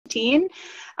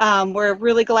We're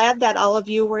really glad that all of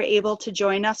you were able to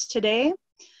join us today.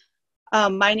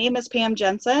 My name is Pam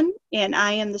Jensen, and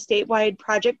I am the statewide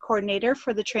project coordinator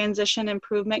for the Transition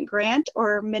Improvement Grant,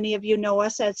 or many of you know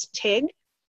us as TIG.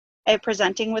 I have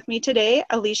presenting with me today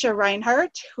Alicia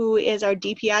Reinhardt, who is our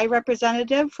DPI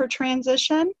representative for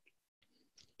Transition,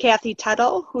 Kathy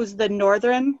Tuttle, who's the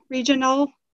Northern Regional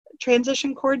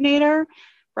Transition Coordinator,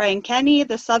 Brian Kenny,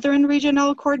 the Southern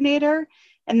Regional Coordinator,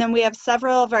 and then we have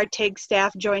several of our TIG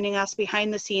staff joining us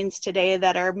behind the scenes today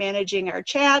that are managing our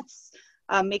chats,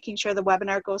 making sure the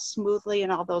webinar goes smoothly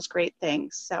and all those great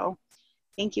things. So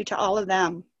thank you to all of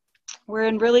them. We're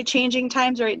in really changing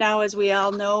times right now, as we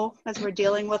all know, as we're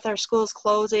dealing with our schools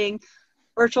closing.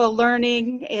 Virtual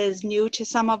learning is new to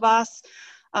some of us.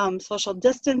 Social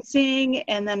distancing,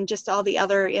 and then just all the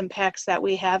other impacts that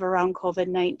we have around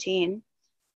COVID-19.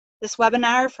 This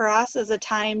webinar for us is a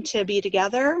time to be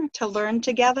together, to learn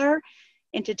together,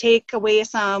 and to take away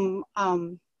some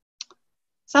of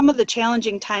the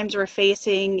challenging times we're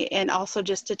facing, and also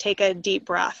just to take a deep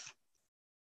breath.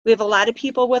 We have a lot of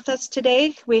people with us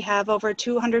today. We have over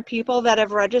 200 people that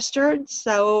have registered,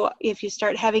 so if you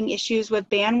start having issues with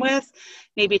bandwidth,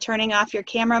 maybe turning off your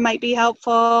camera might be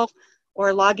helpful,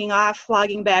 or logging off,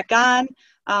 logging back on,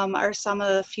 are some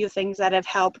of the few things that have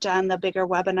helped on the bigger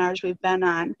webinars we've been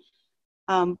on.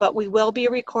 But we will be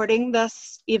recording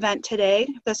this event today,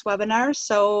 this webinar,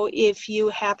 so if you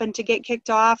happen to get kicked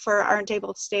off or aren't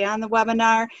able to stay on the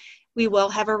webinar, we will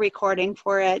have a recording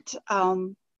for it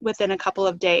within a couple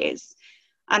of days.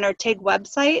 On our TIG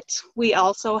website, we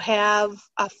also have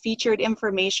a featured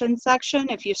information section.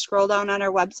 If you scroll down on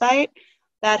our website,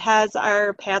 that has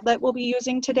our Padlet we'll be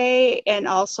using today, and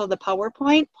also the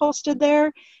PowerPoint posted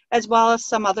there, as well as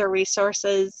some other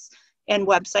resources and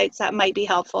websites that might be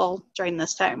helpful during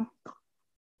this time.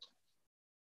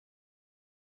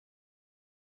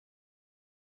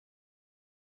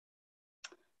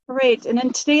 All right, and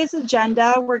in today's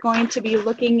agenda, we're going to be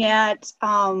looking at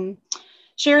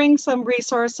sharing some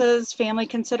resources, family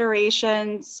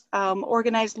considerations,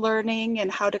 organized learning,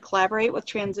 and how to collaborate with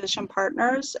transition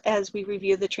partners as we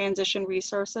review the transition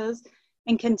resources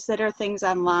and consider things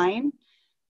online.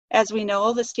 As we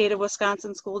know, the state of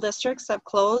Wisconsin school districts have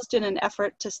closed in an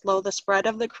effort to slow the spread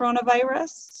of the coronavirus.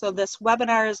 So this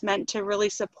webinar is meant to really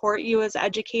support you as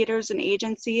educators and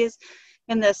agencies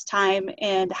in this time,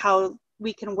 and how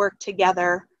we can work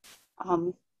together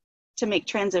to make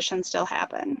transition still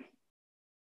happen.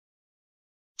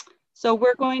 So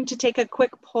we're going to take a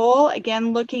quick poll,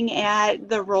 again, looking at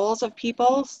the roles of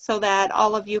people so that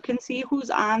all of you can see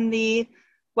who's on the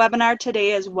webinar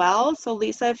today as well. So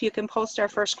Lisa, if you can post our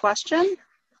first question.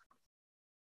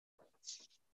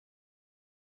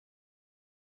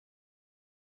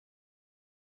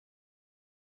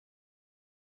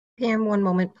 Pam, one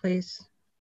moment, please.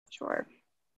 Sure.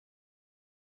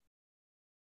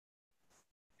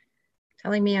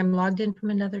 Telling me I'm logged in from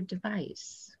another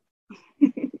device.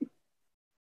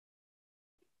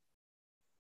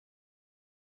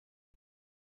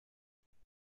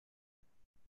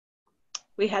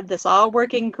 We had this all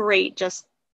working great just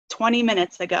 20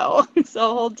 minutes ago,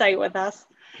 so hold tight with us,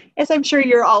 as I'm sure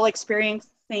you're all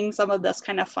experiencing some of this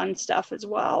kind of fun stuff as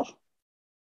well.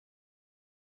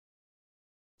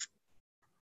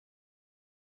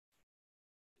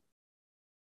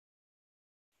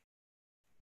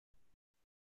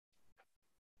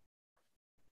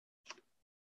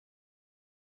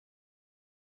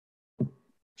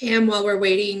 Pam, while we're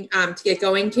waiting to get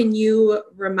going, can you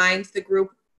remind the group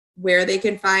where they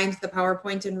can find the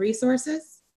PowerPoint and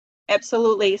resources?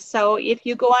 Absolutely. So if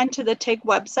you go onto the TIG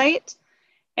website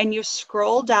and you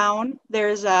scroll down,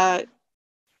 there's a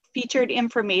featured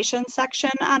information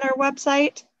section on our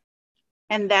website,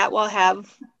 and that will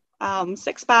have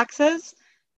 6 boxes,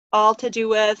 all to do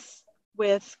with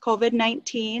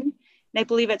COVID-19. And I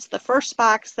believe it's the first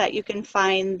box that you can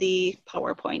find the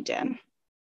PowerPoint in,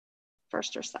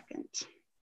 first or second.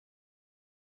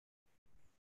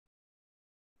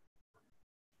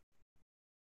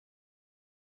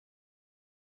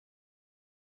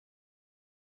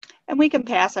 And we can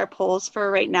pass our polls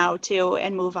for right now too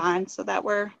and move on, so that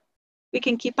we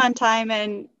can keep on time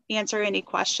and answer any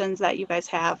questions that you guys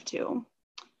have too.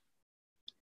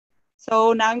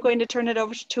 So now I'm going to turn it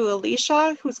over to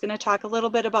Alicia, who's going to talk a little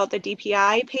bit about the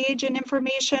DPI page and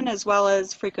information, as well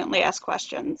as frequently asked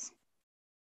questions.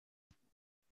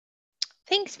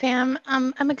 Thanks, Pam.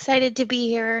 I'm excited to be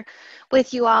here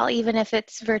with you all, even if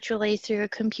it's virtually through a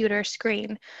computer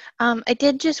screen. I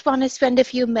did just want to spend a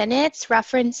few minutes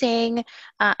referencing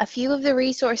a few of the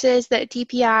resources that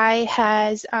DPI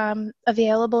has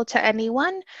available to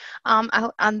anyone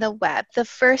out on the web. The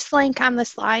first link on the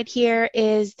slide here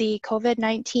is the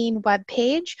COVID-19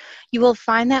 webpage. You will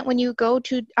find that when you go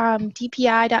to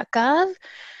dpi.gov.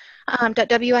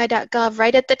 .wi.gov,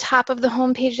 right at the top of the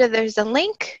homepage, there's a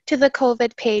link to the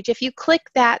COVID page. If you click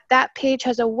that, that page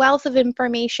has a wealth of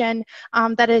information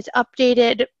that is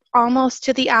updated almost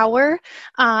to the hour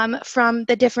from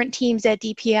the different teams at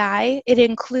DPI. It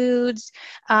includes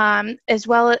as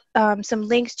well some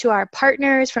links to our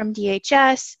partners from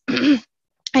DHS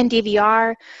and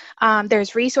DVR.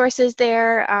 There's resources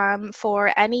there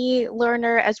for any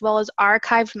learner, as well as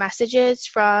archived messages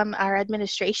from our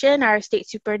administration. Our State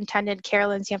Superintendent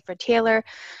Carolyn Sanford Taylor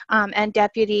and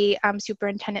Deputy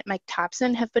Superintendent Mike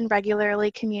Thompson have been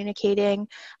regularly communicating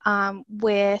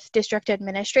with district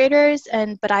administrators,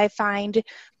 but I find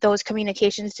those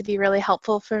communications to be really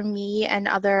helpful for me and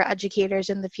other educators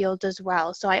in the field as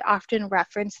well. So I often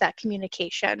reference that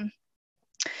communication.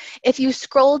 If you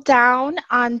scroll down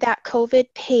on that COVID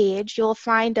page, you'll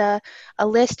find a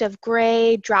list of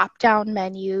gray drop-down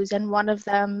menus, and one of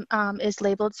them is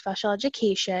labeled special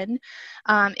education.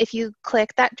 If you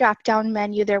click that drop-down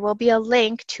menu, there will be a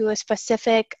link to a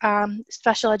specific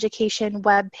special education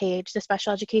web page. The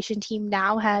special education team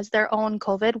now has their own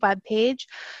COVID web page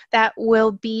that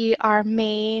will be our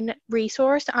main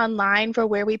resource online for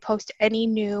where we post any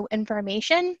new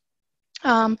information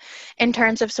in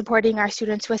terms of supporting our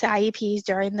students with IEPs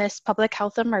during this public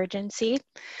health emergency.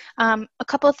 A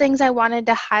couple of things I wanted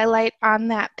to highlight on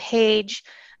that page.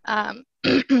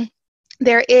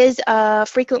 There is a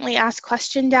frequently asked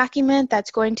question document that's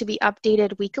going to be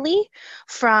updated weekly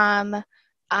from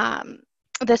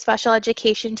the special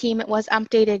education team. It was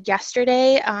updated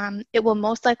yesterday. It will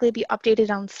most likely be updated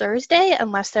on Thursday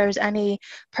unless there's any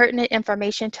pertinent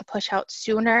information to push out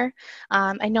sooner.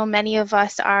 I know many of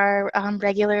us are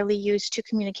regularly used to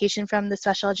communication from the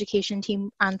special education team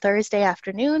on Thursday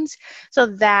afternoons, so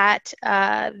that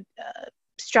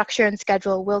structure and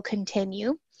schedule will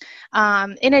continue.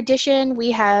 In addition, we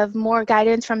have more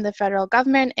guidance from the federal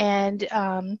government and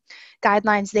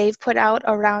guidelines they've put out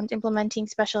around implementing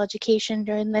special education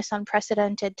during this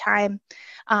unprecedented time,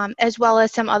 as well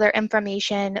as some other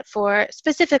information for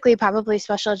specifically probably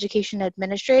special education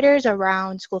administrators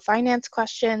around school finance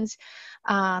questions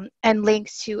and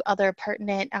links to other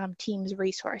pertinent teams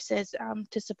resources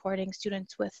to supporting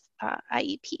students with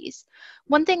IEPs.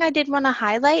 One thing I did want to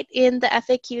highlight in the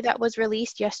FAQ that was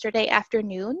released yesterday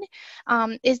afternoon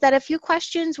is that a few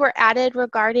questions were added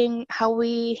regarding how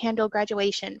we handle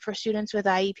graduation for students with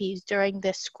IEPs during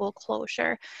this school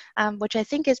closure, which I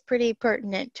think is pretty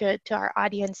pertinent to our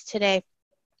audience today.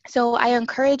 So I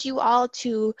encourage you all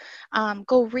to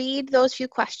go read those few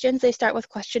questions. They start with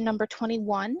question number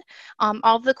 21.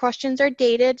 All of the questions are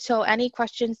dated, so any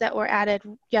questions that were added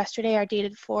yesterday are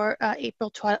dated for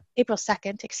April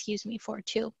 2nd, excuse me,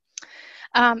 4/2.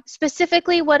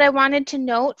 Specifically, what I wanted to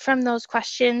note from those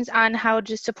questions on how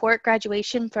to support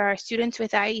graduation for our students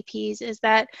with IEPs is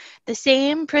that the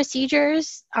same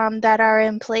procedures that are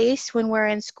in place when we're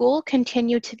in school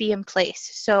continue to be in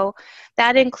place. So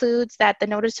that includes that the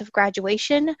notice of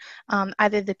graduation,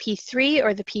 either the P3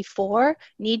 or the P4,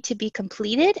 need to be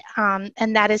completed,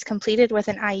 and that is completed with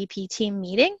an IEP team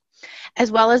meeting,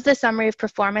 as well as the summary of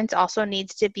performance also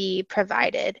needs to be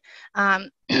provided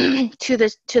to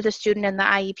the student and the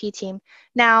IEP team.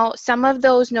 Now, some of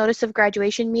those notice of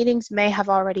graduation meetings may have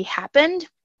already happened,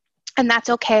 and that's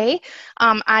okay.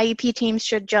 IEP teams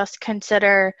should just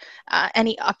consider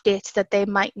any updates that they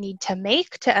might need to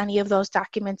make to any of those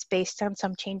documents based on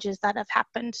some changes that have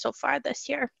happened so far this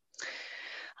year.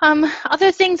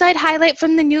 Other things I'd highlight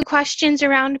from the new questions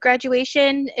around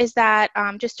graduation is that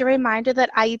just a reminder that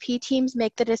IEP teams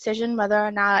make the decision whether or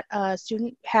not a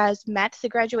student has met the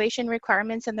graduation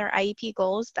requirements and their IEP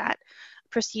goals. That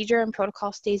procedure and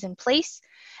protocol stays in place,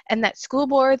 and that school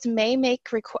boards may make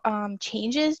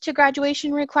changes to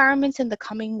graduation requirements in the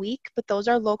coming week, but those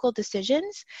are local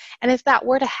decisions. And if that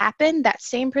were to happen, that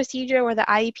same procedure where the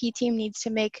IEP team needs to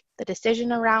make the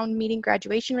decision around meeting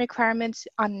graduation requirements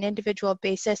on an individual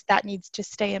basis, that needs to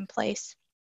stay in place.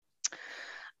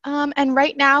 And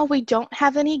right now, we don't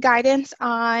have any guidance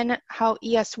on how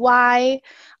ESY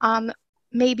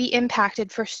may be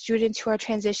impacted for students who are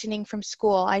transitioning from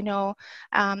school. I know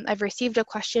I've received a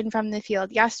question from the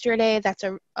field yesterday. That's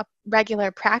a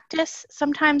regular practice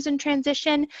sometimes in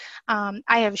transition.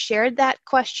 I have shared that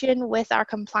question with our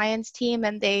compliance team,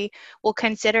 and they will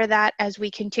consider that as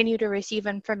we continue to receive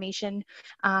information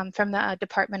from the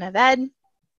Department of Ed.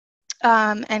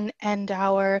 And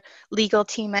our legal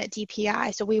team at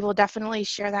DPI. So we will definitely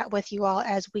share that with you all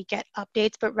as we get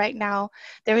updates. But right now,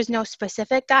 there is no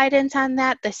specific guidance on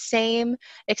that. The same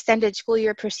extended school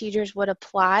year procedures would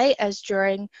apply as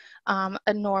during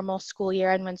a normal school year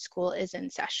and when school is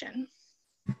in session.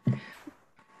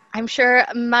 I'm sure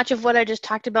much of what I just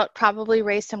talked about probably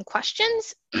raised some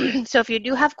questions. So if you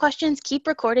do have questions, keep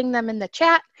recording them in the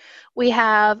chat. We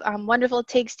have wonderful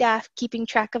TIG staff keeping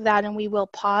track of that, and we will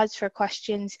pause for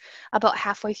questions about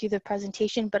halfway through the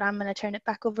presentation, but I'm gonna turn it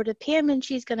back over to Pam, and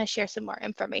she's gonna share some more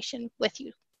information with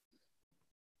you.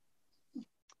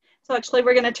 So actually,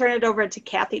 we're gonna turn it over to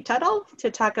Kathy Tuttle to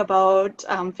talk about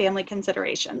family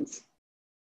considerations.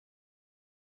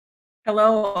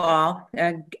 Hello, all.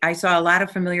 I saw a lot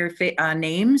of familiar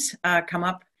names come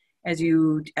up as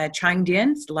you chimed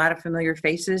in. It's a lot of familiar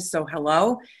faces, so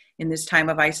hello. In this time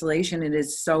of isolation, it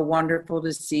is so wonderful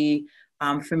to see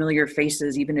familiar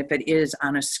faces, even if it is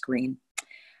on a screen.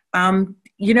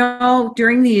 You know,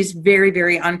 during these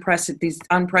very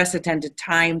unprecedented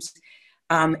times,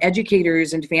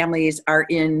 educators and families are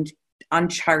in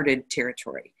uncharted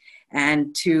territory.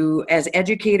 And as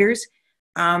educators,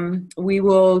 we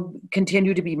will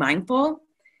continue to be mindful,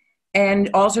 and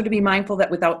also to be mindful that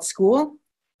without school,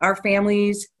 our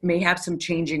families may have some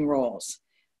changing roles.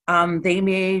 They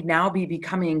may now be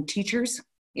becoming teachers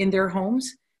in their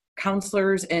homes,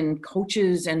 counselors and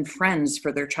coaches and friends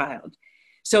for their child.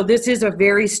 So this is a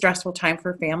very stressful time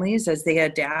for families as they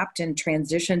adapt and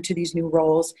transition to these new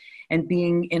roles and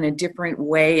being in a different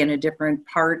way, in a different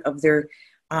part of their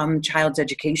child's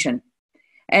education.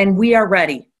 And we are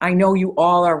ready. I know you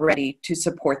all are ready to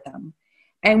support them.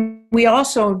 And we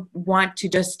also want to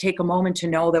just take a moment to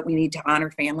know that we need to honor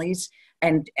families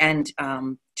and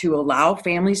to allow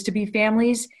families to be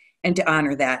families and to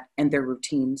honor that and their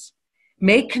routines.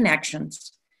 Make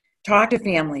connections, talk to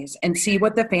families and see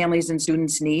what the families and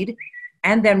students need,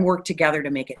 and then work together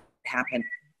to make it happen.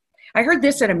 I heard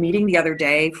this at a meeting the other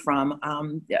day from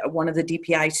one of the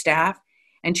DPI staff,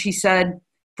 and she said,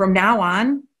 from now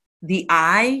on, the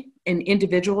I in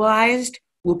individualized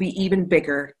will be even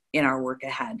bigger in our work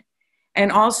ahead.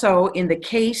 And also in the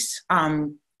case,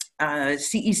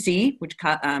 CEC, which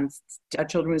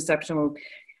Children with Exceptional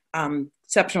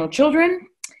Children,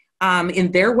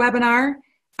 in their webinar,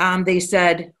 they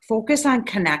said, focus on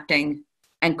connecting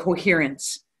and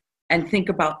coherence and think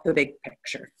about the big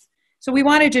picture. So we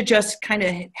wanted to just kind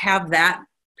of have that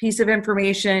piece of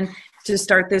information to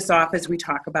start this off as we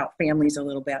talk about families a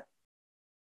little bit.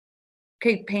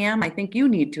 Okay, Pam, I think you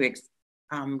need to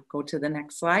go to the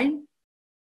next slide.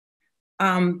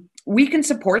 We can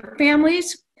support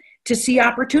families to see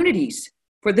opportunities.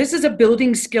 For this is a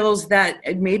building skills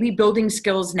that maybe building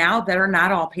skills now that are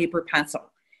not all paper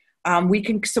pencil. We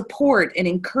can support and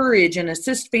encourage and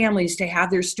assist families to have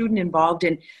their student involved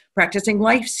in practicing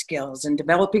life skills and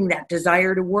developing that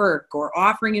desire to work or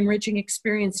offering enriching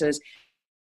experiences,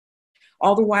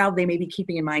 all the while they may be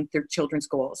keeping in mind their children's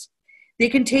goals. They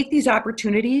can take these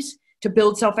opportunities to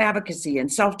build self-advocacy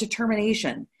and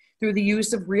self-determination through the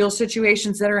use of real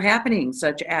situations that are happening,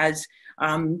 such as,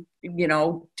 you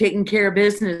know, taking care of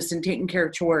business and taking care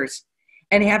of chores,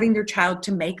 and having their child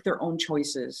to make their own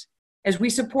choices. As we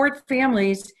support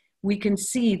families, we can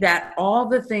see that all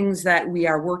the things that we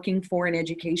are working for in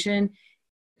education,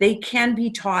 they can be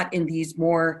taught in these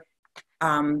more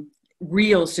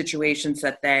real situations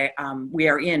that we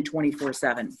are in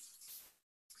 24/7.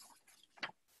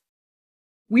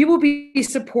 We will be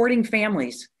supporting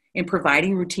families in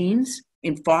providing routines,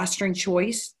 in fostering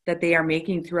choice that they are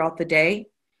making throughout the day.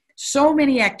 So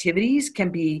many activities can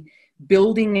be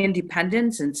building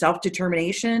independence and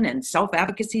self-determination and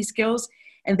self-advocacy skills,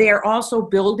 and they are also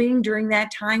building during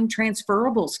that time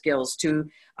transferable skills to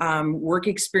work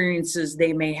experiences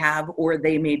they may have or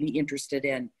they may be interested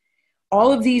in.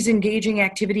 All of these engaging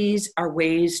activities are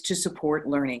ways to support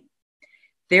learning.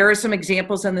 There are some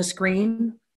examples on the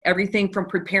screen. Everything from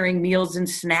preparing meals and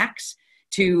snacks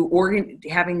to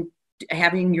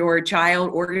having your child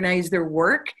organize their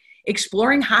work,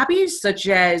 exploring hobbies such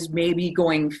as maybe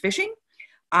going fishing,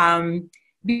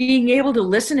 being able to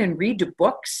listen and read to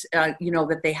books, you know,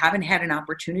 that they haven't had an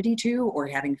opportunity to, or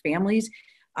having families,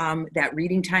 that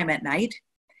reading time at night.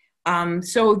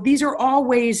 So these are all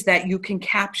ways that you can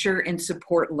capture and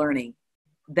support learning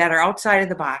that are outside of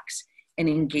the box and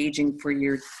engaging for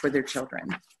their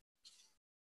children.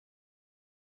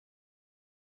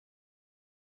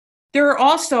 There are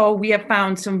also, we have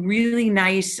found some really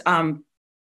nice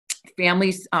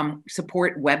family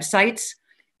support websites.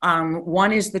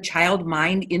 One is the Child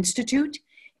Mind Institute,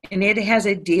 and it has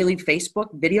a daily Facebook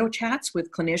video chats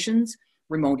with clinicians,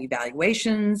 remote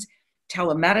evaluations,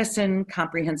 telemedicine,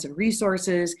 comprehensive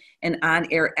resources, and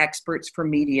on-air experts for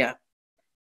media.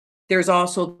 There's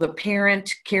also the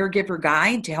Parent Caregiver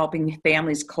Guide to helping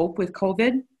families cope with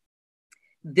COVID.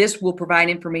 This will provide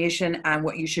information on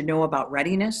what you should know about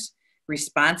readiness,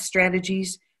 response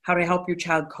strategies, how to help your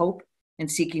child cope,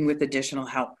 and seeking with additional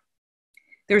help.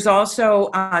 There's also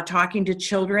Talking to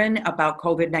Children About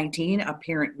COVID-19, a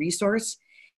parent resource,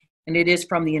 and it is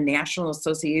from the National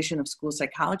Association of School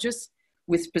Psychologists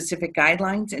with specific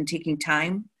guidelines and taking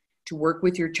time to work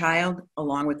with your child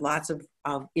along with lots of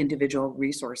individual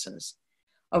resources.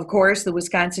 Of course, the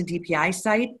Wisconsin DPI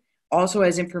site also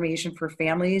has information for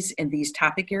families in these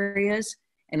topic areas,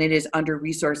 and it is under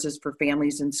resources for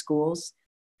families and schools.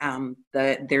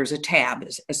 There's a tab,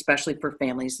 especially for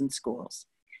families and schools.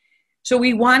 So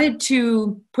we wanted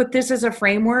to put this as a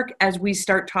framework as we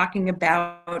start talking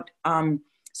about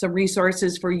some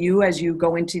resources for you as you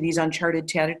go into these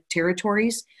uncharted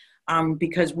territories,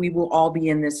 because we will all be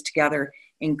in this together,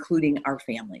 including our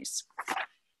families.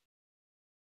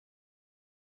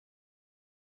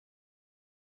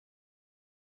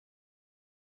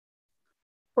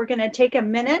 We're going to take a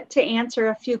minute to answer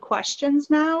a few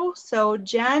questions now. So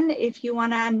Jen, if you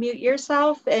want to unmute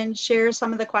yourself and share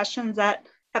some of the questions that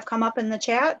have come up in the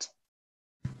chat.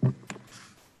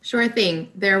 Sure thing.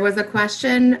 There was a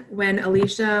question when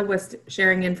Alicia was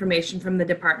sharing information from the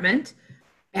department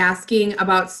asking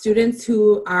about students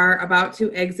who are about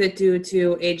to exit due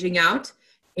to aging out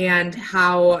and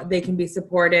how they can be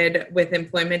supported with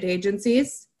employment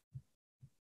agencies.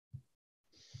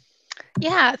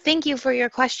 Yeah, thank you for your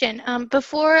question.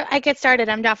 Before I get started,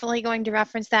 I'm definitely going to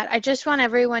reference that. I just want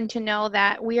everyone to know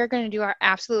that we are going to do our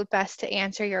absolute best to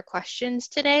answer your questions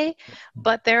today,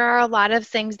 but there are a lot of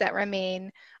things that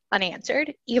remain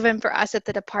unanswered, even for us at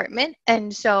the department.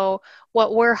 And so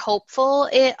what we're hopeful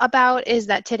about is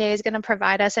that today is going to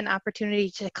provide us an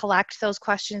opportunity to collect those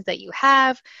questions that you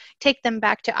have, take them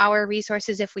back to our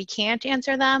resources if we can't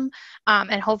answer them,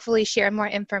 and hopefully share more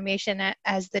information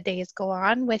as the days go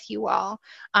on with you all.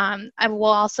 I will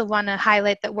also want to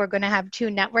highlight that we're going to have 2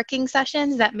 networking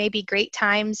sessions that may be great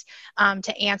times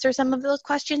to answer some of those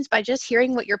questions by just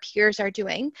hearing what your peers are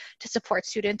doing to support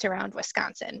students around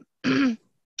Wisconsin.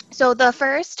 So the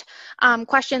first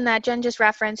question that Jen just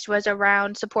referenced was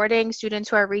around supporting students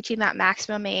who are reaching that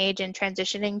maximum age and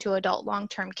transitioning to adult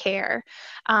long-term care.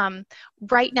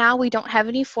 Right now, we don't have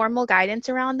any formal guidance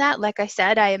around that. Like I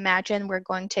said, I imagine we're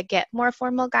going to get more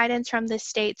formal guidance from the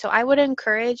state. So I would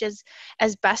encourage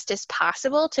as best as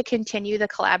possible to continue the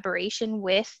collaboration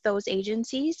with those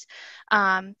agencies.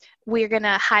 We're going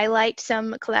to highlight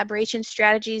some collaboration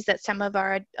strategies that some of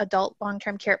our adult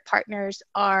long-term care partners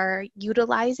are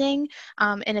utilizing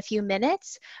in a few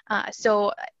minutes.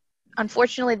 So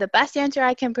unfortunately, the best answer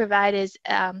I can provide is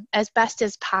as best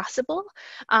as possible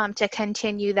to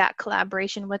continue that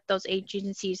collaboration with those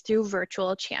agencies through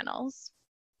virtual channels.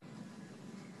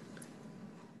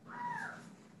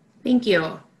 Thank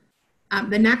you.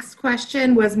 The next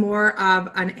question was more of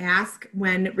an ask.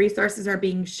 When resources are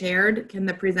being shared, can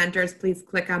the presenters please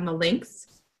click on the links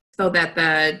so that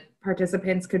the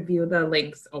participants could view the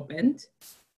links opened?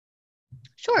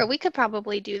 Sure, we could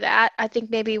probably do that. I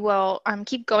think maybe we'll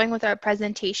keep going with our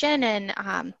presentation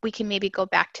and we can maybe go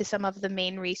back to some of the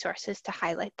main resources to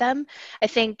highlight them. I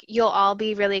think you'll all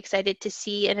be really excited to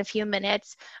see in a few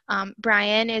minutes.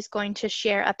 Brian is going to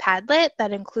share a Padlet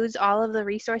that includes all of the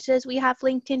resources we have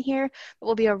linked in here. It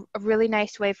will be a really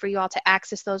nice way for you all to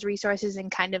access those resources and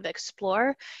kind of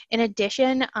explore. In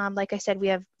addition, like I said, we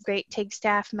have great TIG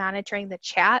staff monitoring the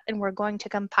chat, and we're going to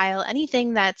compile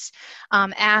anything that's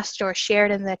asked or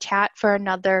shared in the chat for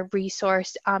another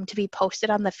resource to be posted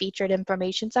on the featured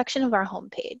information section of our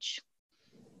homepage.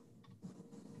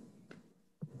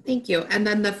 Thank you. And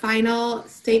then the final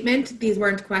statement, these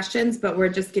weren't questions, but we're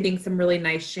just getting some really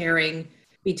nice sharing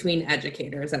between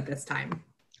educators at this time.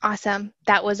 Awesome.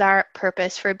 That was our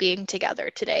purpose for being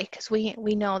together today, because we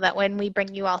know that when we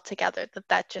bring you all together,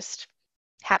 that just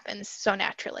happens so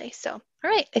naturally. So, all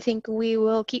right, I think we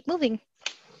will keep moving.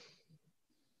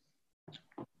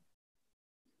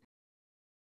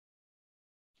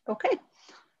 Okay,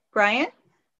 Brian.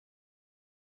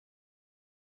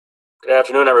 Good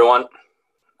afternoon, everyone.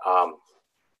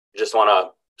 Just want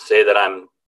to say that I'm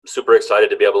super excited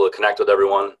to be able to connect with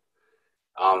everyone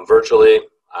virtually.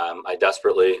 I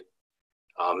desperately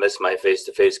miss my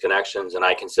face-to-face connections, and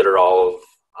I consider all of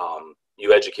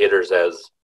you educators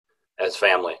as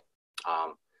family.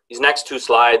 These next two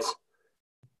slides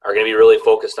are going to be really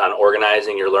focused on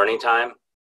organizing your learning time.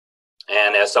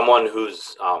 And as someone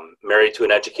who's married to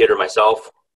an educator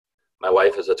myself, my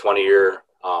wife is a 20-year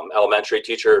elementary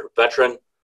teacher veteran,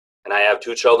 and I have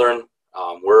two children.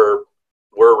 We're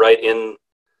right in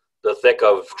the thick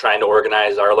of trying to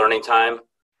organize our learning time.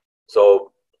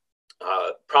 So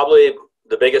probably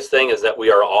the biggest thing is that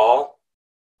we are all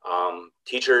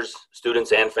teachers,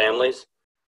 students, and families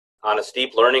on a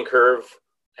steep learning curve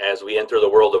as we enter the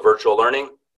world of virtual learning.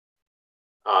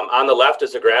 On the left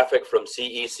is a graphic from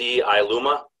CEC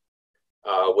iLuma,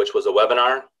 which was a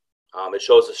webinar. It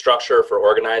shows the structure for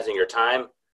organizing your time,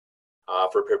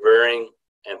 for preparing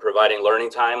and providing learning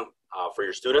time for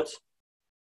your students.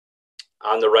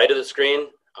 On the right of the screen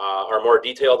are more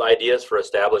detailed ideas for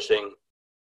establishing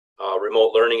a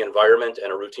remote learning environment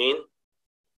and a routine.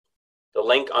 The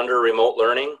link under remote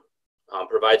learning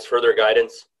provides further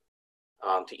guidance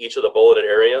to each of the bulleted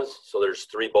areas. So there's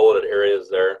 3 bulleted areas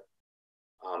there.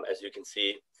 As you can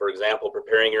see, for example,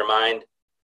 preparing your mind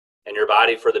and your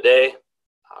body for the day,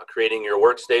 creating your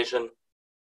workstation,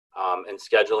 and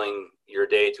scheduling your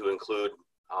day to include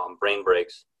brain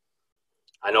breaks.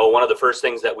 I know one of the first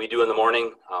things that we do in the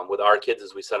morning with our kids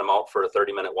is we send them out for a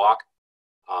 30-minute walk,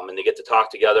 and they get to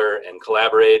talk together and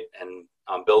collaborate and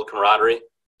build camaraderie.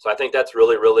 So I think that's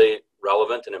really, really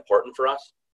relevant and important for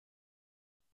us.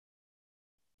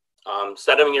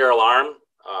 Setting your alarm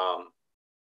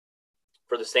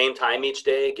for the same time each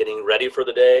day, getting ready for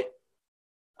the day,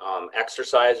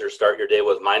 exercise or start your day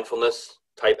with mindfulness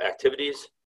type activities.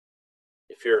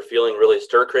 If you're feeling really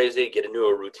stir crazy, get into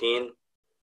a routine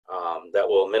that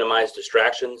will minimize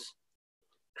distractions.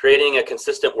 Creating a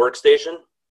consistent workstation.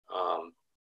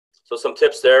 So some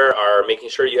tips there are making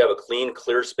sure you have a clean,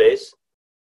 clear space,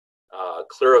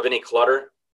 clear of any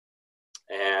clutter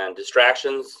and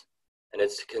distractions, and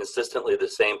it's consistently the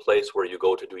same place where you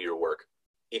go to do your work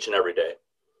each and every day.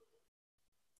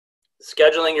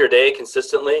 Scheduling your day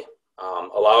consistently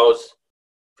allows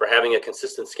for having a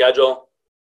consistent schedule,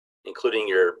 including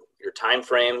your time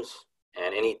frames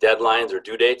and any deadlines or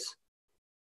due dates.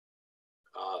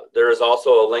 There is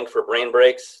also a link for brain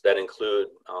breaks that include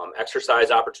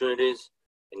exercise opportunities,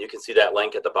 and you can see that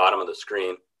link at the bottom of the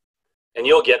screen. And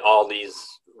you'll get all these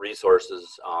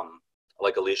resources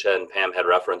like Alicia and Pam had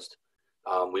referenced.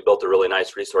 We built a really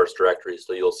nice resource directory,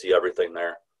 so you'll see everything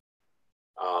there.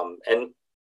 And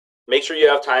make sure you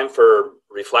have time for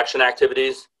reflection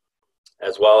activities,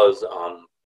 as well as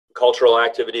cultural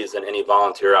activities and any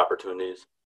volunteer opportunities.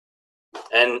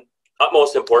 And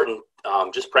utmost important,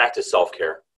 just practice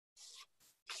self-care.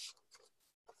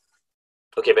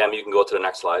 Okay, Bam, you can go to the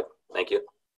next slide. Thank you.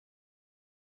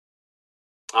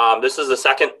 This is the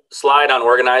second slide on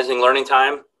organizing learning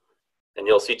time. And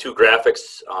you'll see 2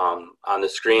 graphics on the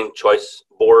screen, choice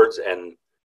boards and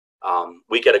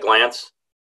week at a glance.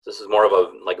 This is more of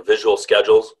a like visual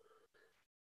schedules.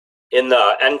 In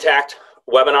the NTACT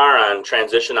webinar on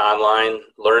transition online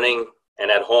learning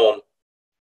and at home,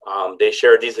 they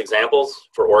shared these examples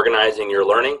for organizing your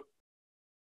learning,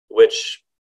 which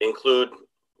include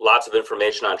lots of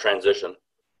information on transition.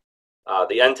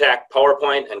 The NTACT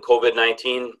PowerPoint and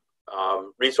COVID-19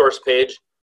 resource page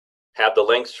have the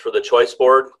links for the choice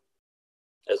board,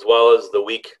 as well as the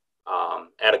week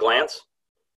at a glance,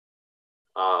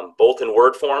 both in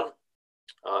Word form,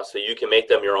 so you can make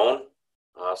them your own,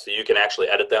 so you can actually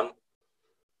edit them.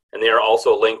 And they are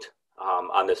also linked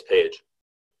on this page.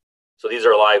 So these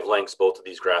are live links, both of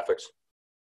these graphics.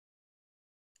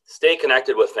 Stay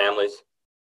connected with families.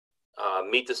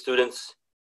 Meet the students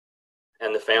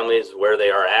and the families where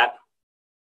they are at.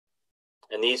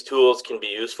 And these tools can be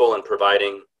useful in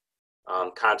providing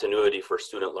continuity for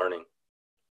student learning.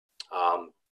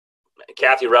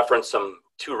 Kathy referenced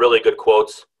 2 really good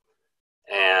quotes,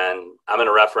 and I'm going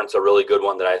to reference a really good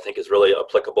one that I think is really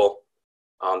applicable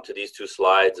to these 2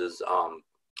 slides. Is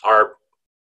our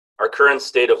current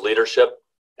state of leadership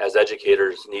as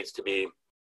educators needs to be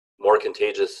more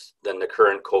contagious than the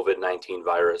current COVID-19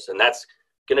 virus, and that's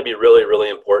going to be really, really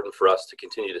important for us to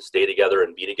continue to stay together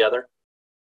and be together.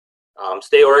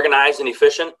 Stay organized and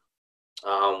efficient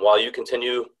while you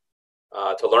continue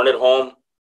to learn at home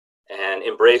and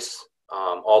embrace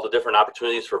all the different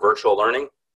opportunities for virtual learning.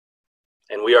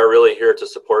 And we are really here to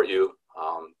support you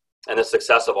and the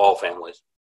success of all families.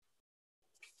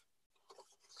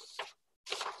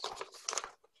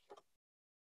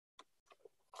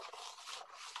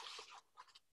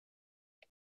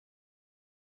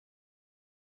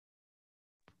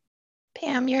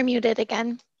 Pam, you're muted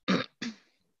again.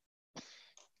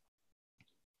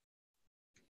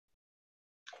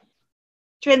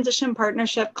 Transition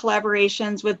partnership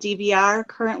collaborations with DVR.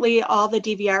 Currently, all the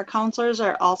DVR counselors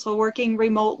are also working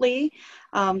remotely.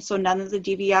 So none of the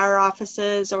DVR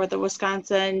offices or the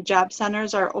Wisconsin job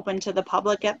centers are open to the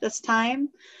public at this time.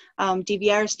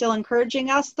 DVR is still encouraging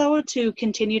us, though, to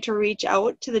continue to reach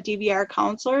out to the DVR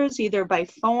counselors, either by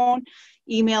phone,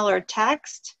 email, or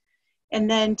text, and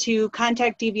then to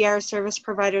contact DVR service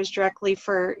providers directly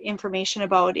for information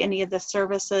about any of the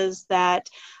services that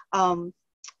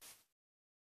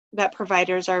that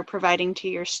providers are providing to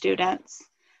your students.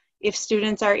 If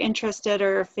students are interested,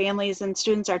 or families and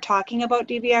students are talking about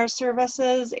DVR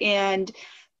services and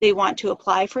they want to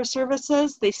apply for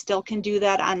services, they still can do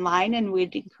that online, and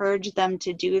we'd encourage them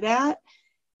to do that.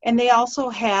 And they also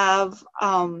have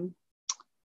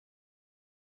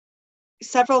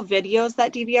several videos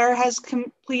that DVR has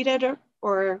completed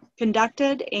or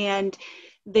conducted, and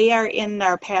they are in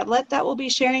our Padlet that we'll be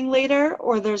sharing later,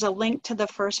 or there's a link to the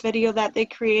first video that they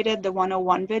created, the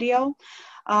 101 video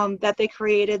that they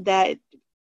created, that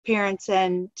parents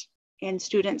and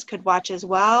students could watch as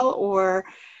well. Or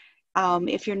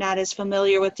if you're not as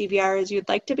familiar with DVR as you'd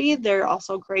like to be, they're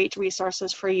also great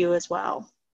resources for you as well.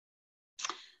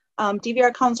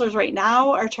 DVR counselors right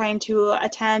now are trying to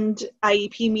attend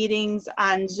IEP meetings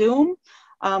on Zoom,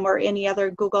 or any other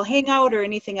Google Hangout or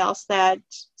anything else that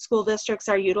school districts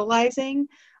are utilizing.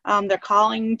 They're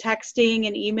calling, texting,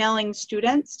 and emailing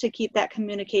students to keep that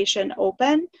communication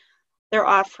open. They're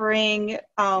offering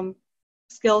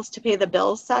skills to pay the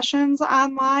bills sessions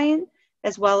online,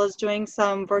 as well as doing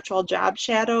some virtual job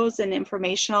shadows and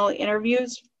informational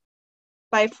interviews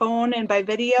by phone and by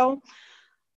video.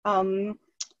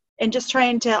 And just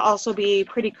trying to also be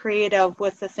pretty creative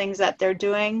with the things that they're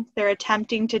doing. They're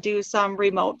attempting to do some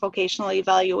remote vocational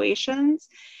evaluations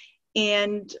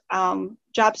and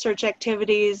job search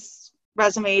activities,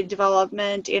 resume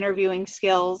development, interviewing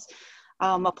skills,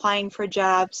 applying for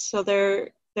jobs. So they're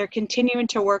continuing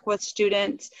to work with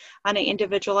students on an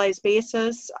individualized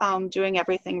basis, doing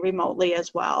everything remotely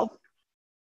as well.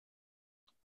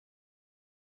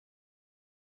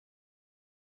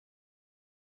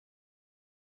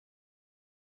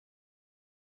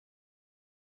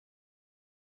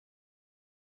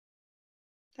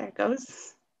 There it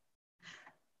goes.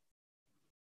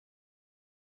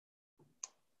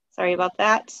 Sorry about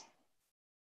that.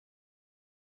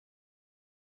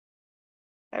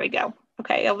 There we go.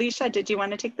 Okay, Alicia, did you want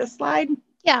to take this slide?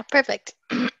 Yeah, perfect.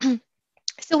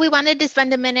 So we wanted to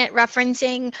spend a minute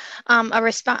referencing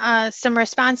some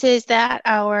responses that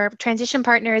our transition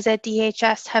partners at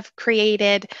DHS have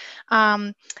created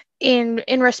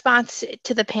in response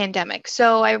to the pandemic.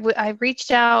 So I reached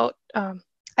out.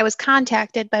 I was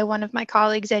contacted by one of my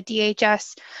colleagues at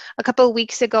DHS a couple of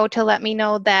weeks ago to let me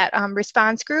know that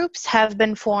response groups have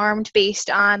been formed based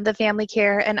on the Family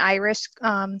Care and IRIS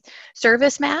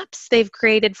service maps. They've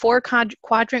created 4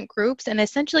 quadrant groups, and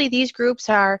essentially these groups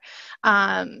are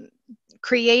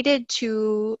created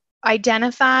to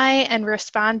identify and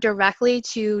respond directly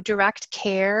to direct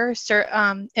care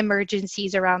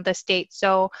emergencies around the state.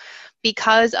 So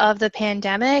because of the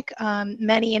pandemic,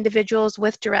 many individuals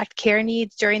with direct care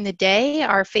needs during the day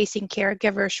are facing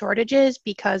caregiver shortages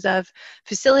because of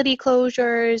facility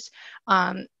closures,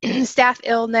 staff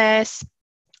illness,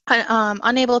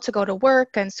 unable to go to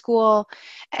work and school.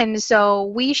 And so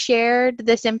we shared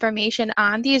this information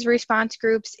on these response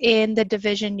groups in the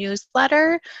division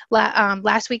newsletter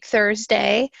last week,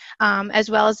 Thursday, as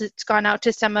well as it's gone out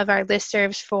to some of our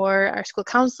listservs for our school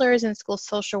counselors and school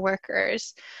social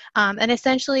workers. And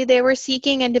essentially they were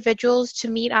seeking individuals to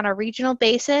meet on a regional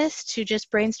basis to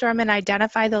just brainstorm and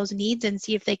identify those needs and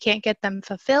see if they can't get them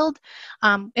fulfilled.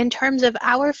 In terms of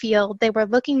our field, they were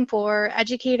looking for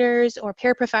educators or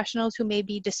paraprofessionals who may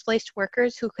be displaced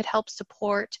workers who could help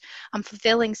support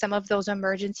fulfilling some of those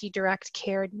emergency direct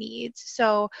care needs.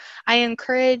 So I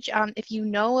encourage, if you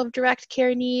know of direct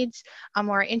care needs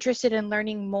or are interested in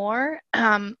learning more,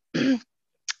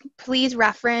 please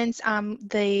reference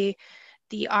the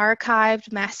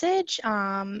archived message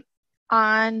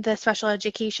on the special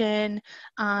education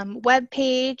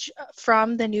webpage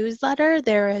from the newsletter.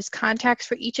 There is contacts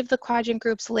for each of the quadrant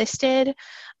groups listed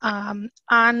on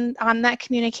that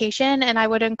communication, and I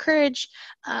would encourage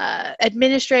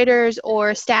administrators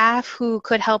or staff who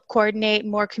could help coordinate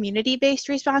more community-based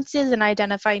responses and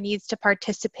identify needs to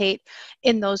participate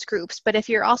in those groups. But if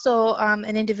you're also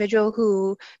an individual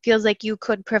who feels like you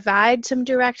could provide some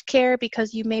direct care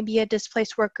because you may be a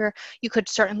displaced worker, you could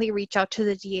certainly reach out to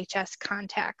the DHS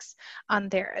contacts on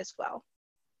there as well.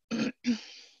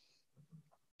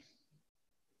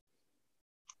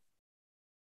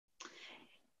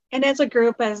 And as a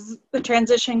group, as the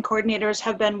transition coordinators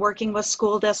have been working with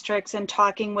school districts and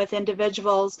talking with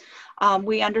individuals,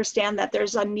 we understand that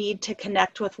there's a need to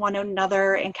connect with one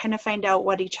another and kind of find out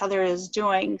what each other is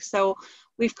doing. So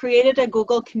we've created a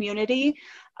Google community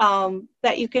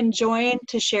that you can join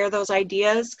to share those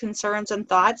ideas, concerns, and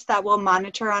thoughts that we'll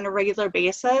monitor on a regular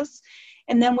basis.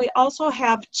 And then we also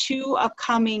have 2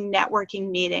 upcoming networking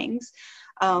meetings.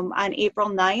 On April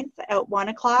 9th at 1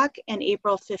 o'clock and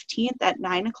April 15th at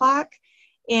 9 o'clock.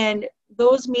 And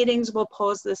those meetings will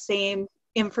pose the same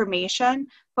information,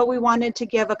 but we wanted to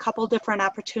give a couple different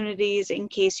opportunities in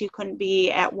case you couldn't be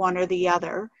at one or the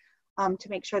other, to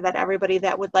make sure that everybody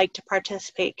that would like to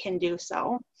participate can do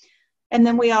so. And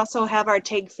then we also have our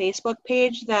TIG Facebook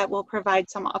page that will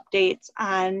provide some updates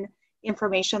on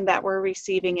information that we're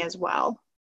receiving as well.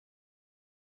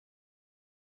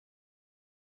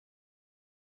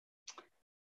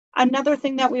 Another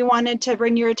thing that we wanted to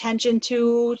bring your attention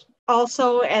to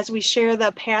also as we share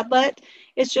the Padlet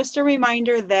is just a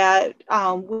reminder that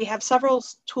we have several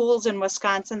tools in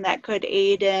Wisconsin that could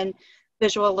aid in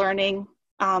visual learning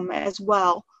as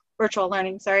well, virtual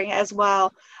learning, sorry, as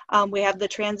well. We have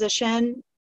the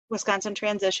Wisconsin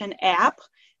Transition app.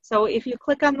 So if you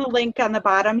click on the link on the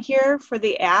bottom here for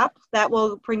the app, that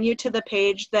will bring you to the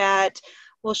page that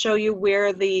will show you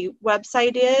where the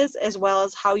website is, as well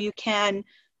as how you can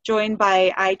join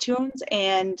by iTunes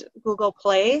and Google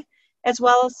Play, as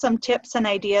well as some tips and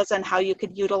ideas on how you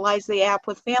could utilize the app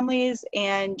with families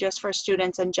and just for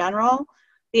students in general.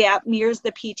 The app mirrors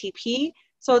the PTP,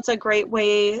 so it's a great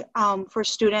way for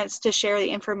students to share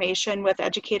the information with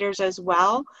educators as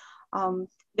well.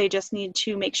 They just need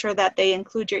to make sure that they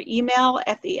include your email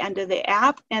at the end of the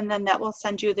app, and then that will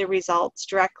send you the results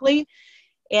directly.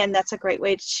 And that's a great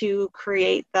way to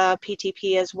create the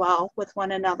PTP as well with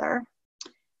one another.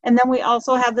 And then we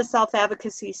also have the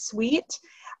Self-Advocacy Suite.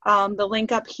 The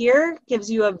link up here gives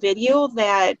you a video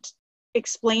that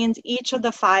explains each of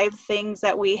the 5 things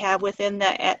that we have within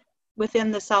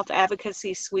the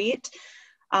Self-Advocacy Suite.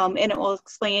 And it will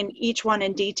explain each one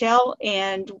in detail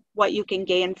and what you can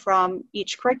gain from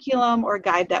each curriculum or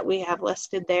guide that we have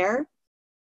listed there.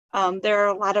 There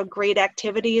are a lot of great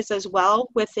activities as well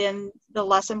within the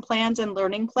lesson plans and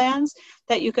learning plans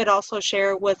that you could also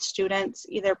share with students,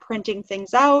 either printing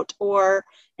things out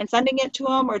and sending it to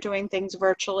them or doing things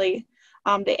virtually.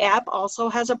 The app also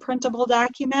has a printable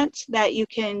document that you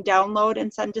can download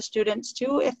and send to students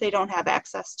too if they don't have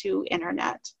access to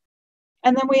internet.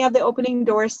 And then we have the Opening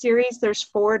Doors series. There's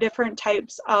 4 different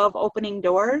types of opening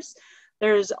doors.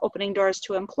 There's opening doors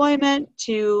to employment,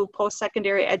 to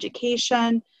post-secondary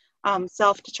education,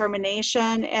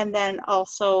 self-determination, and then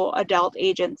also adult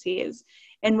agencies.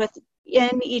 And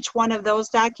within each one of those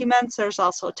documents, there's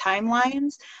also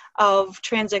timelines of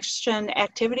transition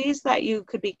activities that you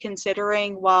could be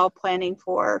considering while planning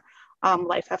for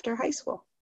life after high school.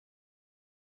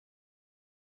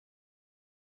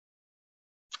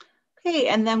 Okay,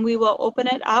 and then we will open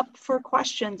it up for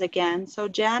questions again. So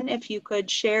Jen, if you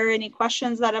could share any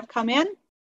questions that have come in.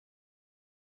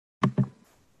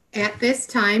 At this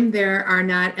time, there are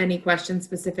not any questions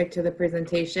specific to the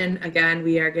presentation. Again,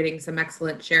 we are getting some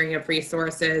excellent sharing of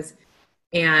resources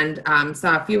and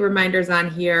saw a few reminders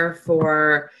on here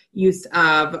for use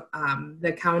of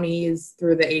the counties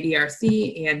through the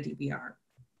ADRC and DBR.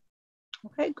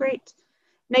 Okay, great.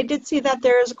 And I did see that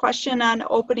there is a question on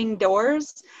opening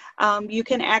doors. You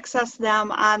can access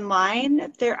them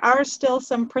online. There are still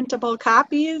some printable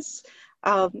copies.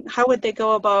 How would they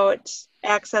go about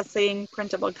accessing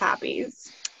printable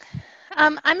copies?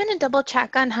 I'm going to double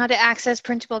check on how to access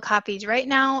printable copies. Right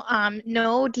now,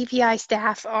 no DPI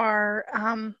staff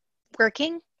are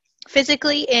working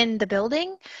physically in the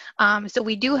building. So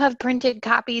we do have printed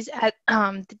copies at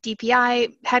the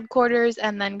DPI headquarters,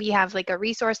 and then we have like a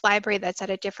resource library that's at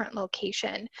a different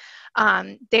location.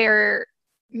 There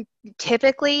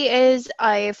typically is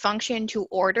a function to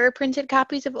order printed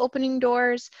copies of opening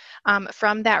doors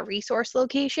from that resource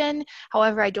location.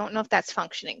 However, I don't know if that's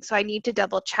functioning. So I need to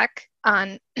double check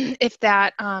on if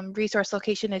that resource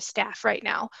location is staffed right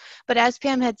now. But as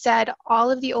Pam had said, all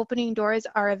of the opening doors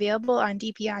are available on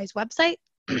DPI's website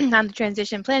on the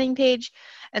transition planning page,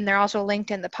 and they're also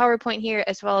linked in the PowerPoint here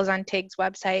as well as on TIG's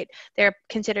website. They're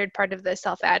considered part of the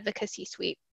self-advocacy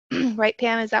suite. Right,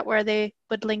 Pam? Is that where they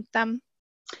would link them?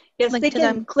 Yes, they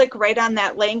can click right on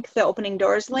that link, the opening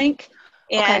doors link,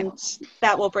 and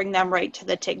that will bring them right to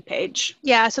the TIG page.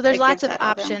 Yeah, so there's It lots gives of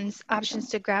that other options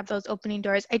to grab those opening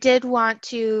doors. I did want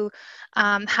to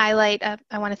highlight,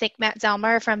 I want to thank Matt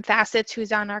Zelmer from Facets,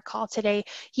 who's on our call today.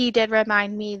 He did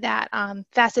remind me that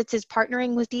Facets is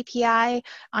partnering with DPI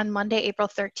on Monday, April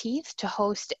 13th to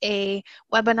host a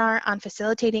webinar on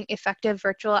facilitating effective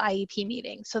virtual IEP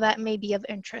meetings. So that may be of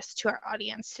interest to our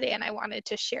audience today, and I wanted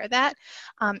to share that.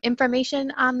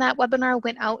 Information on that webinar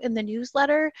went out in the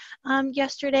newsletter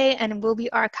yesterday and will be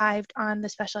archived on the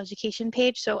special education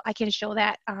page. So I can show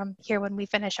that here when we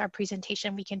finish our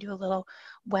presentation. We can do a little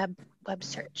web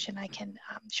search and I can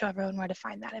show everyone where to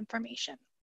find that information.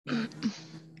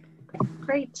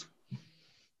 Great.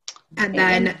 And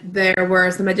then there were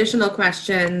some additional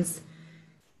questions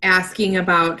asking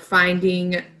about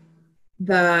finding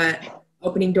the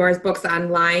Opening Doors books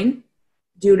online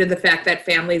due to the fact that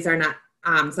families are not,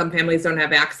 some families don't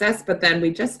have access, but then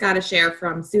we just got a share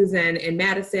from Susan in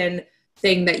Madison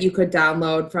saying that you could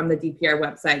download from the DPR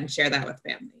website and share that with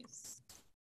families.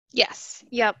 Yes,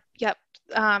 yep.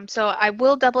 So I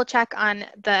will double check on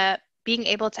the being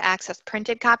able to access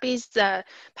printed copies, the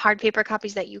hard paper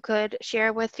copies that you could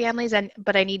share with families,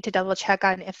 but I need to double check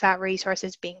on if that resource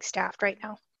is being staffed right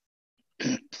now.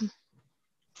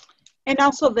 And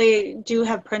also they do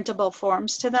have printable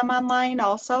forms to them online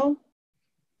also,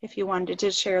 if you wanted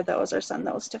to share those or send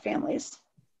those to families.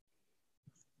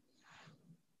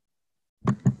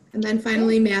 And then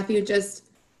finally, Matthew just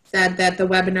said that the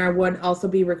webinar would also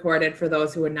be recorded for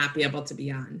those who would not be able to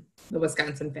be on the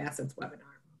Wisconsin Facets webinar.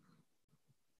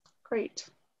 Great.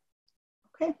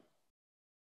 Okay.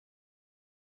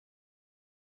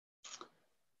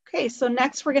 Okay, so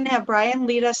next we're going to have Brian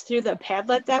lead us through the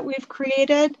Padlet that we've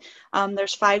created.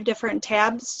 There's 5 different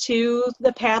tabs to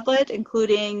the Padlet,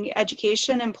 including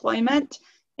education, employment,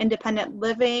 independent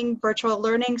living, virtual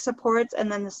learning supports,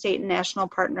 and then the state and national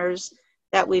partners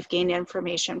that we've gained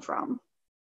information from.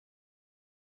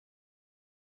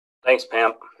 Thanks,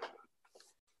 Pam.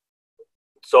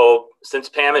 So since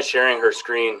Pam is sharing her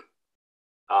screen,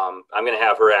 I'm going to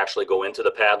have her actually go into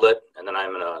the Padlet, and then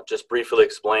I'm going to just briefly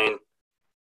explain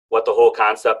what the whole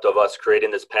concept of us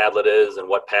creating this Padlet is and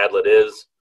what Padlet is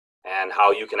and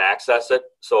how you can access it.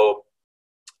 So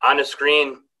on the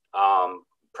screen,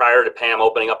 prior to Pam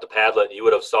opening up the Padlet, you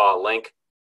would have saw a link,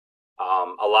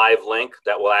 a live link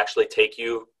that will actually take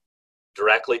you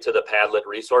directly to the Padlet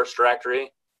resource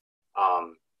directory.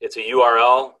 It's a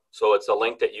URL, so it's a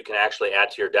link that you can actually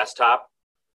add to your desktop.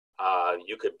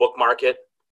 You could bookmark it,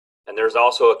 and there's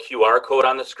also a QR code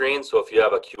on the screen. So if you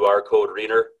have a QR code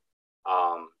reader,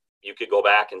 you could go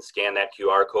back and scan that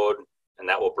QR code, and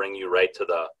that will bring you right to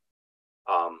the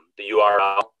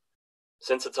URL.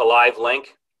 Since it's a live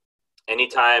link,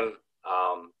 anytime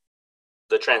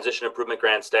the Transition Improvement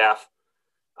Grant staff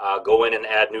go in and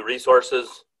add new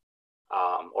resources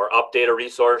or update a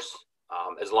resource,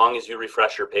 as long as you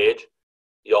refresh your page,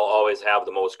 you'll always have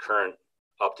the most current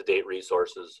up-to-date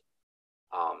resources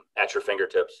at your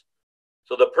fingertips.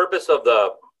 So the purpose of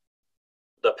the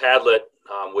Padlet,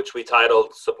 which we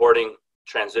titled Supporting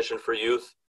Transition for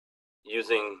Youth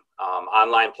Using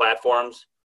Online Platforms,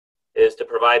 is to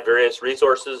provide various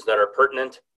resources that are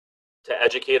pertinent to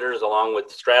educators along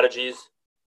with strategies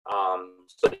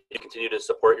so that you continue to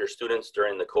support your students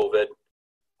during the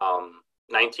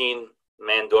COVID-19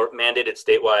 mandated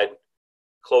statewide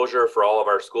closure for all of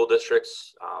our school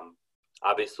districts.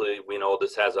 Obviously, we know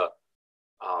this has a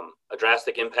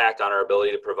drastic impact on our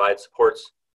ability to provide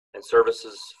supports and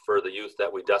services for the youth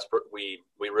that we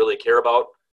really care about.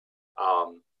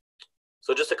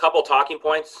 So just a couple talking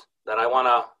points that I want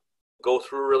to go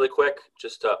through really quick.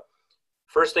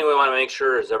 First thing we want to make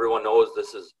sure is everyone knows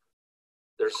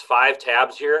there's 5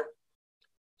 tabs here.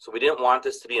 So we didn't want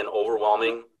this to be an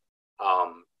overwhelming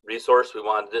resource. We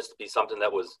wanted this to be something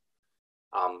that was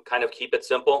kind of keep it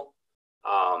simple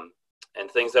and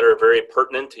things that are very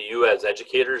pertinent to you as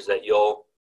educators that you'll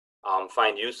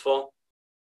find useful.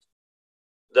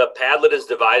 The Padlet is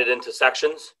divided into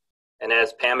sections, and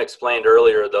as Pam explained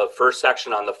earlier, the first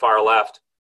section on the far left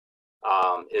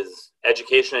is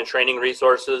education and training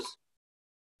resources,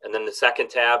 and then the second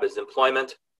tab is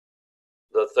employment.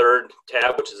 The third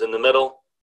tab, which is in the middle,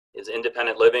 is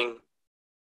independent living,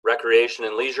 recreation,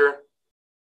 and leisure.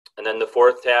 And then the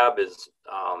fourth tab is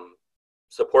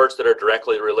supports that are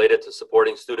directly related to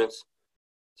supporting students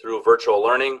through virtual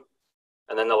learning.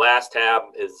 And then the last tab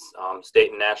is state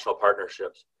and national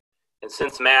partnerships. And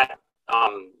since Matt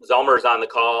Zelmer is on the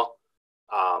call,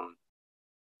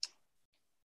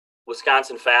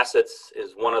 Wisconsin Facets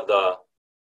is one of the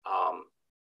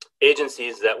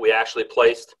agencies that we actually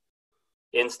placed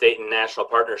in-state and national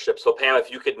partnerships. So Pam,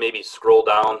 if you could maybe scroll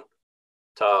down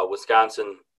to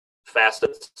Wisconsin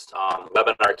Facet's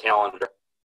webinar calendar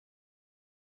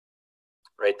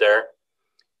right there.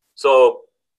 So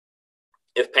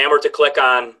if Pam were to click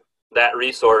on that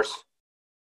resource,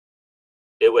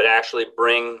 it would actually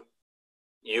bring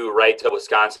you right to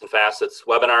Wisconsin Facet's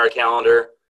webinar calendar.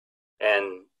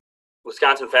 And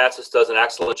Wisconsin Facet does an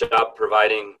excellent job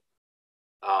providing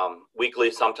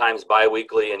weekly, sometimes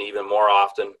bi-weekly, and even more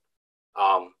often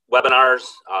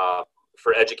webinars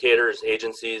for educators,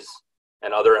 agencies,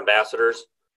 and other ambassadors.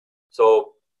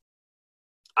 So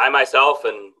I myself,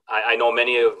 and I know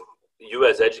many of you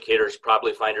as educators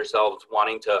probably find yourselves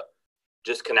wanting to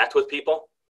just connect with people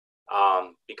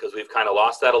because we've kind of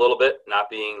lost that a little bit, not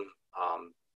being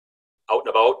out and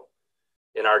about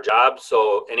in our jobs.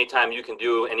 So anytime you can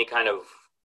do any kind of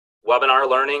webinar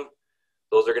learning,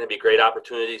 those are going to be great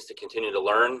opportunities to continue to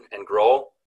learn and grow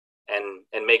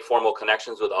and make formal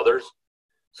connections with others.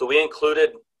 So we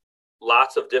included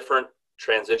lots of different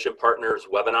transition partners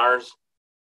webinars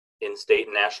in state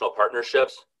and national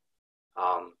partnerships.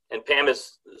 And Pam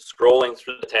is scrolling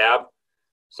through the tab.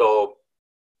 So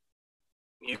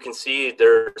you can see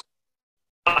there's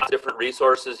lots of different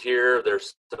resources here.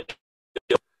 There's some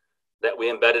that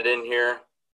we embedded in here.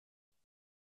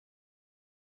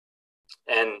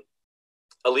 And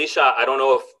Alicia, I don't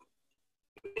know if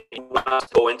you want us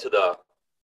to go into the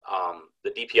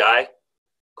DPI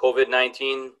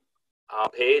COVID-19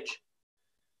 page.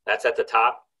 That's at the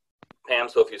top, Pam.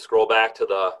 So if you scroll back to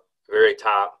the very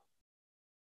top,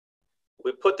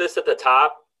 we put this at the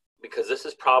top because this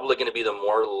is probably going to be the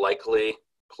more likely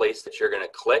place that you're going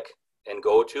to click and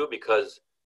go to, because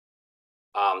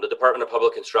the Department of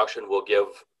Public Instruction will give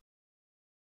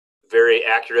very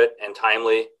accurate and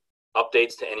timely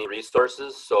updates to any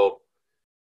resources. So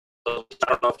I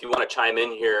don't know if you want to chime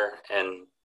in here and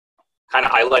kind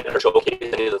of highlight or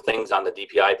showcase any of the things on the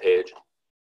DPI page.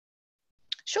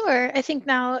 Sure, I think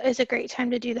now is a great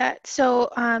time to do that. So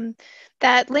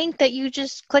that link that you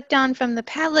just clicked on from the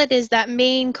Padlet is that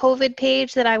main COVID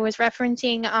page that I was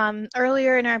referencing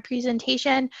earlier in our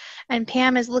presentation. And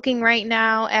Pam is looking right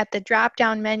now at the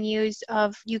drop-down menus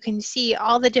of, you can see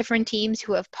all the different teams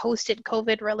who have posted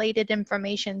COVID-related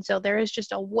information. So there is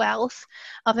just a wealth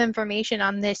of information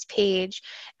on this page.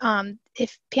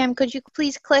 If Pam, could you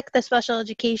please click the special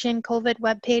education COVID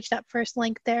webpage, that first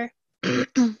link there?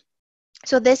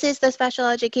 So this is the special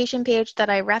education page that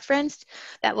I referenced.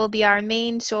 That will be our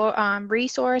main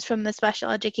resource from the special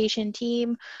education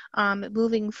team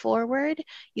moving forward.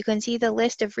 You can see the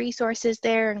list of resources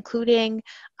there, including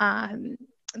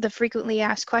the frequently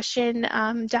asked question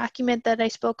document that I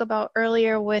spoke about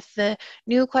earlier, with the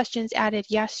new questions added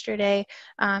yesterday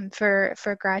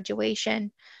for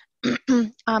graduation.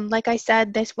 Like I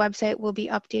said, this website will be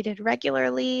updated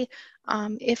regularly,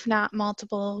 if not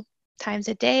multiple times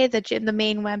a day. The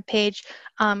main web page,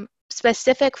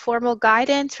 specific formal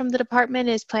guidance from the department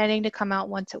is planning to come out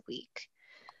once a week.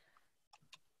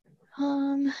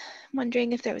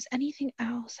 Wondering if there was anything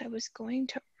else I was going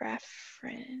to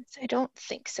reference. I don't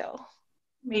think so.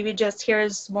 Maybe just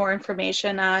here's more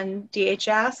information on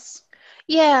DHS.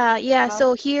 Yeah.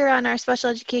 So here on our special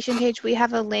education page, we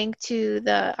have a link to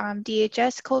the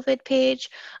DHS COVID page.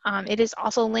 It is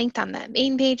also linked on that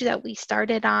main page that we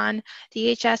started on.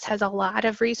 DHS has a lot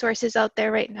of resources out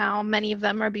there right now. Many of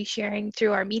them are be sharing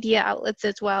through our media outlets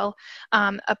as well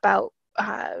about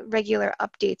regular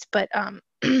updates. But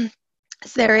so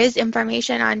there is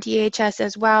information on DHS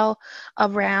as well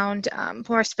around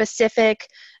more specific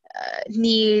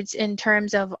needs in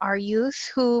terms of our youth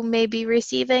who may be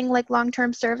receiving like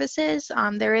long-term services.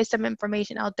 There is some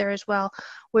information out there as well.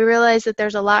 We realize that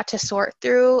there's a lot to sort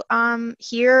through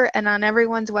here and on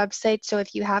everyone's website. So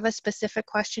if you have a specific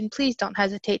question, please don't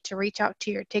hesitate to reach out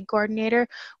to your TIG coordinator.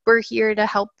 We're here to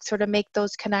help sort of make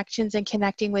those connections and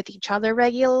connecting with each other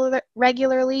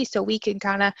regularly so we can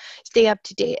kind of stay up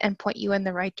to date and point you in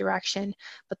the right direction.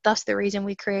 But thus the reason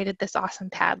we created this awesome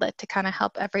Padlet, to kind of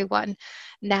help everyone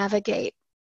navigate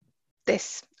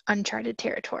this uncharted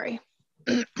territory.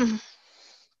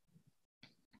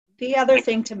 The other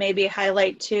thing to maybe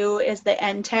highlight too is the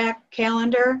NTAC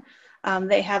calendar.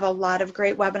 They have a lot of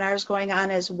great webinars going on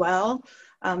as well.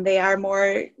 They are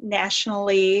more national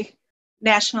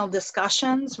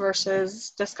discussions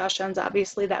versus discussions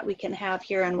obviously that we can have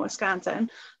here in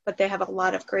Wisconsin, but they have a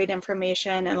lot of great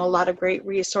information and a lot of great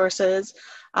resources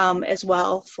as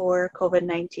well for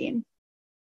COVID-19.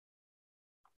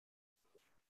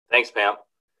 Thanks, Pam.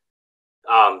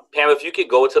 Pam, if you could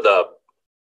go to the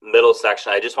middle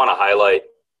section, I just want to highlight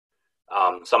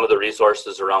some of the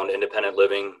resources around independent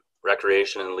living,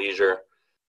 recreation, and leisure.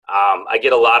 I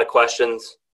get a lot of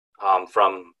questions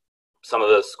from some of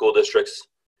the school districts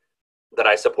that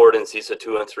I support in CESA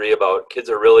 2 and 3 about kids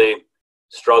are really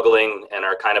struggling and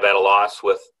are kind of at a loss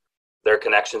with their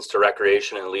connections to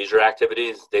recreation and leisure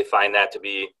activities. They find that to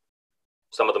be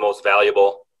some of the most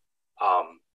valuable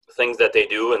things that they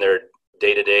do in their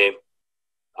day-to-day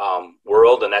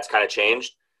world, and that's kind of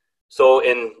changed. So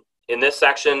in this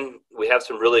section, we have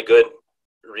some really good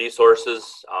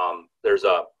resources. There's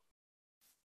a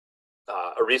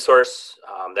resource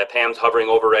that Pam's hovering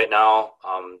over right now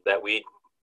that we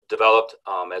developed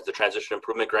as the Transition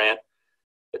Improvement Grant.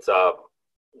 It's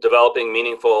developing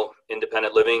meaningful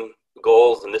independent living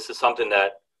goals, and this is something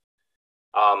that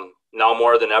now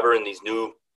more than ever in these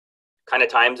new kind of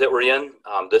times that we're in,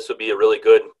 this would be a really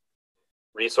good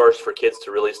resource for kids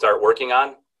to really start working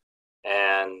on.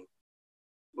 And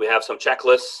we have some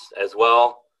checklists as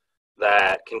well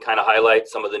that can kind of highlight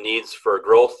some of the needs for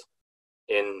growth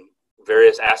in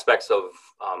various aspects of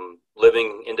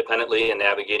living independently and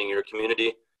navigating your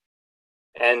community.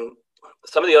 And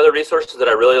some of the other resources that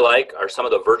I really like are some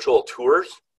of the virtual tours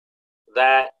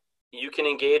that you can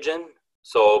engage in.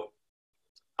 So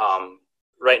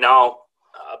right now,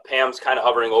 Pam's kind of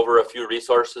hovering over a few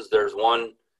resources. There's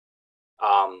one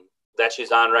that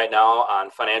she's on right now on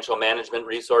financial management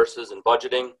resources and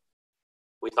budgeting.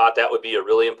 We thought that would be a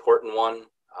really important one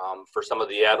for some of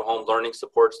the at-home learning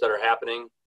supports that are happening.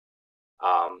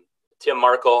 Tim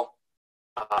Markle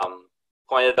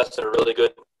pointed us in a really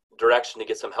good direction to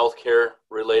get some healthcare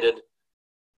related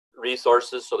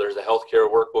resources. So there's a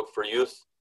healthcare workbook for youth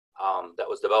that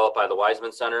was developed by the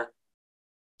Wiseman Center.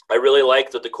 I really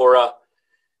like the Decorah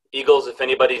Eagles. If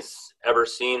anybody's ever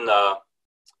seen the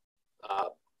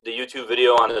YouTube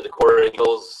video on the Decorah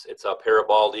Eagles, it's a pair of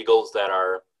bald eagles that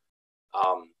are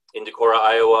in Decorah,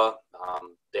 Iowa.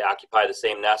 They occupy the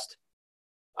same nest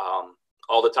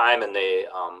all the time, and they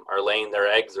are laying their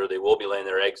eggs, or they will be laying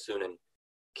their eggs soon. And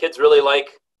kids really like,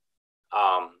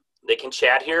 they can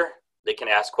chat here, they can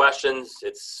ask questions.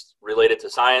 It's related to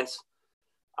science,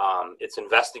 it's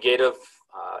investigative,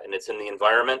 and it's in the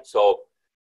environment. So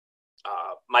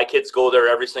my kids go there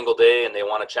every single day, and they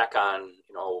want to check on,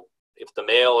 you know, if the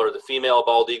male or the female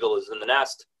bald eagle is in the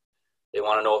nest. They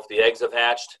want to know if the eggs have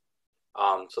hatched.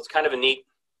 So it's kind of a neat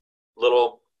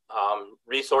little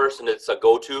resource, and it's a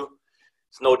go-to.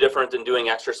 It's no different than doing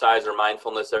exercise or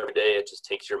mindfulness every day. It just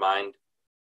takes your mind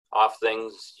off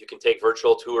things. You can take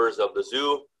virtual tours of the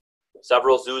zoo.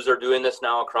 Several zoos are doing this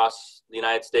now across the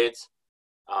United States.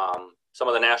 Some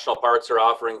of the national parks are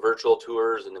offering virtual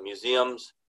tours, in the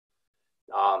museums.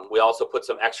 We also put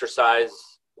some exercise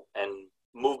and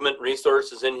movement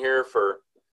resources in here for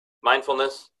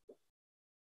mindfulness.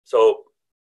 So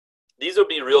these would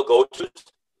be real go-tos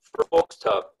for folks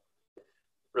to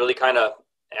really kind of,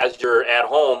 as you're at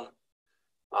home,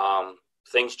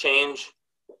 things change.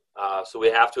 So we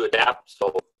have to adapt.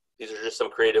 So these are just some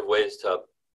creative ways to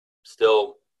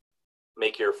still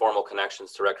make your formal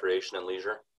connections to recreation and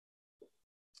leisure.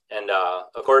 And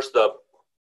of course, the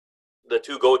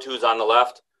two go-tos on the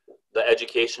left, the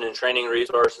education and training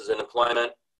resources and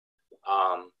employment.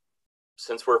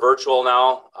 Since we're virtual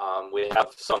now, we have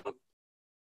some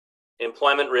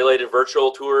employment-related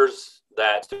virtual tours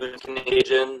that students can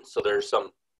engage in. So there's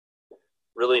some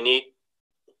really neat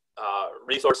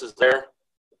resources there.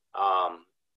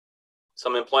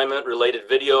 Some employment-related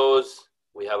videos.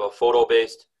 We have a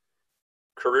photo-based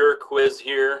career quiz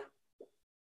here.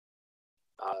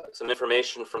 Some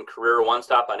information from Career One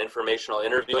Stop on informational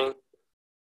interviewing.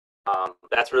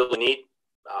 That's really neat.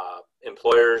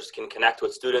 Employers can connect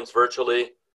with students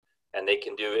virtually, and they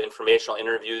can do informational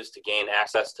interviews to gain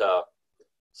access to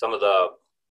some of the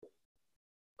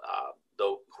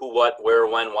who, what, where,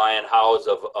 when, why, and hows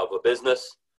of a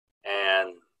business,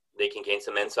 and they can gain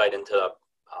some insight into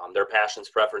their passions,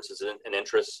 preferences, and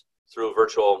interests through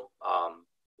virtual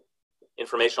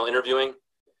informational interviewing.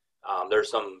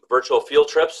 There's some virtual field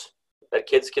trips that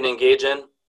kids can engage in.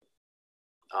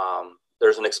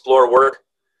 There's an Explore Work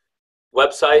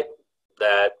website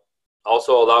that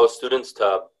also allows students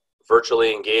to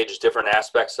virtually engage different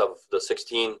aspects of the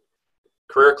 16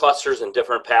 career clusters and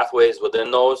different pathways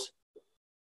within those.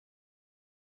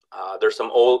 There's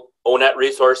some ONET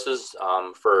resources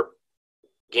for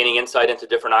gaining insight into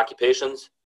different occupations,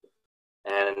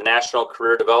 and National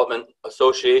Career Development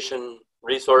Association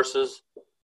resources.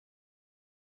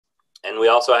 And we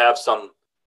also have some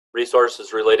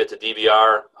resources related to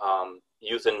DVR,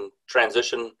 youth in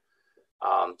transition,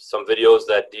 some videos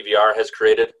that DVR has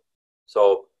created.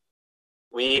 So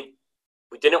we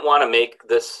didn't want to make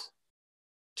this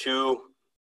too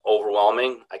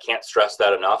overwhelming. I can't stress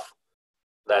that enough,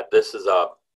 that this is a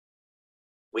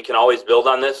we can always build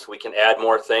on this. We can add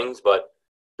more things, but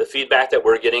the feedback that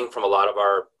we're getting from a lot of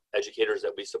our educators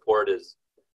that we support is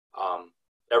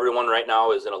everyone right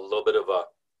now is in a little bit of a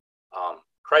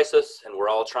crisis, and we're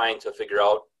all trying to figure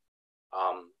out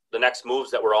the next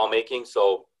moves that we're all making.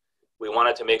 So we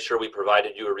wanted to make sure we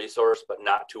provided you a resource, but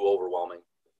not too overwhelming.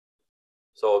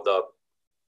 So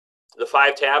the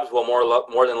 5 tabs will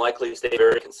more than likely stay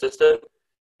very consistent,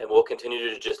 and we'll continue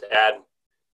to just add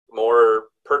more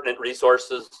pertinent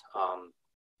resources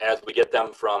as we get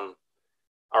them from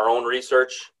our own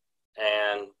research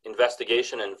and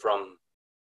investigation and from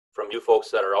you folks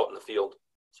that are out in the field.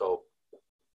 So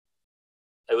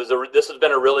this has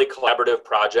been a really collaborative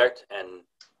project, and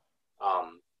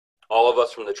all of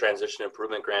us from the Transition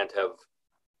Improvement Grant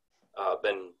have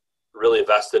been really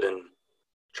vested in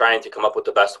trying to come up with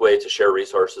the best way to share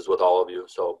resources with all of you.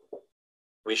 So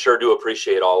we sure do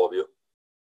appreciate all of you.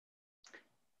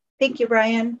 Thank you,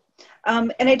 Brian.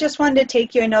 And I just wanted to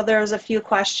take you, I know there was a few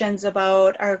questions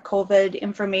about our COVID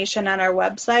information on our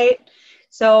website.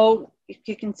 So if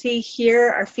you can see here,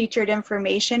 our featured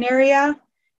information area,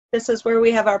 this is where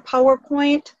we have our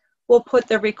PowerPoint. We'll put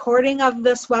the recording of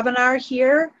this webinar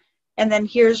here, and then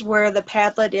here's where the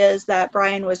Padlet is that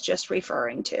Brian was just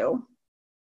referring to.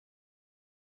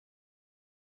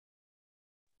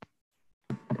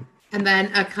 And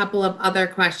then a couple of other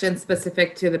questions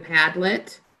specific to the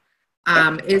Padlet.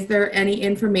 Is there any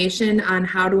information on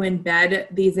how to embed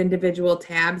these individual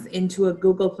tabs into a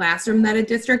Google Classroom that a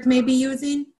district may be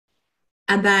using?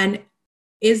 And then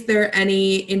is there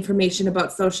any information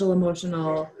about social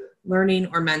emotional learning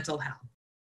or mental health?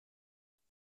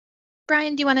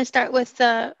 Brian, do you want to start with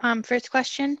the first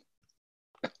question?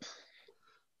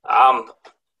 I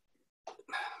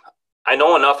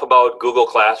know enough about Google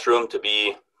Classroom to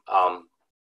be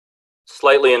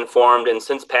slightly informed, and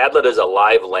since Padlet is a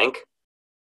live link,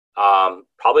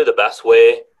 probably the best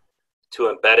way to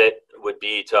embed it would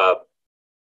be to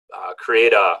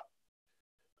create a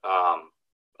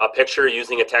picture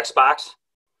using a text box,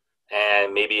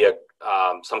 and maybe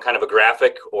some kind of a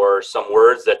graphic or some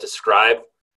words that describe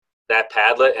that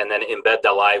Padlet, and then embed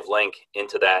the live link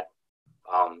into that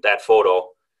that photo,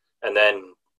 and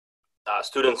then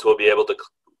students will be able to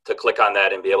click on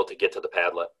that and be able to get to the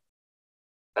Padlet.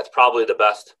 That's probably the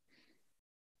best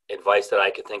advice that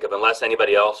I could think of, unless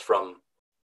anybody else from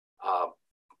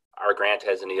our grant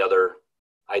has any other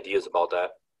ideas about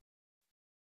that.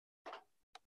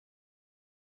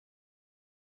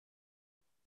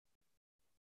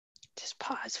 Just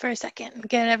pause for a second and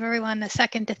give everyone a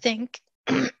second to think.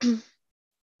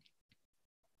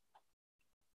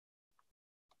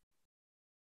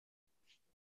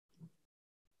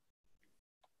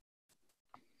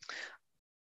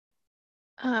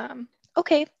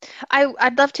 Okay,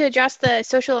 I'd love to address the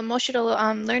social emotional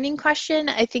learning question.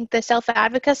 I think the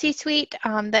self-advocacy suite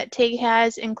that TIG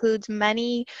has includes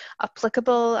many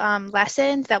applicable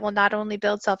lessons that will not only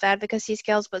build self-advocacy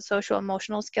skills, but social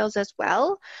emotional skills as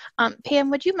well.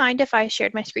 Pam, would you mind if I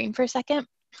shared my screen for a second?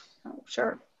 Oh,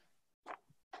 sure.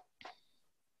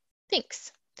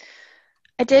 Thanks.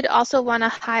 I did also want to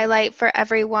highlight for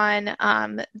everyone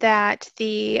that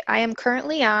I am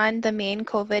currently on the main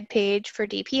COVID page for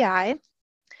DPI.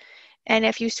 And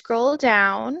if you scroll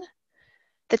down,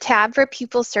 the tab for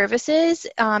pupil services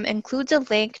includes a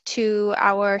link to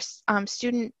our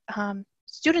student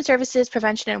services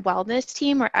prevention and wellness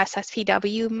team, or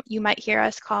SSPW, you might hear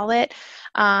us call it.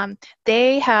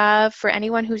 They have, for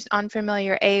anyone who's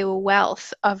unfamiliar, a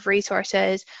wealth of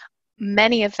resources,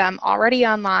 many of them already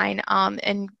online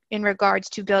in regards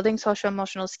to building social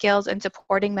emotional skills and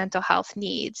supporting mental health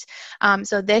needs.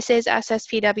 So this is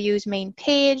SSPW's main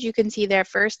page. You can see their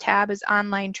first tab is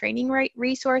online training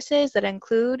resources that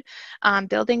include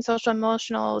building social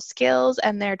emotional skills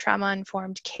and their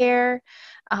trauma-informed care.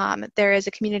 There is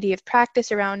a community of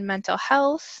practice around mental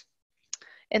health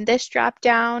in this drop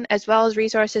down, as well as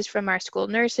resources from our school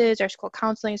nurses, our school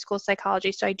counseling, school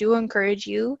psychology. So I do encourage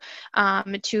you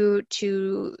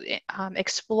to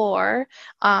explore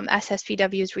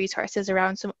SSPW's resources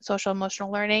around social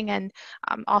emotional learning, and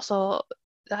also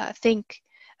think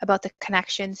about the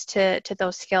connections to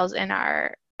those skills in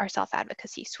our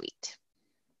self-advocacy suite.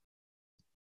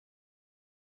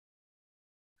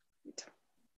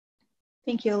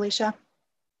 Thank you, Alicia.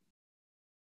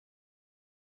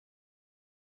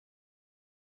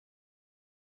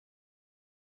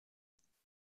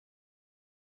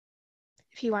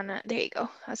 If you want to, there you go.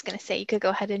 I was going to say you could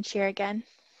go ahead and share again.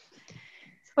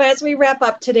 So as we wrap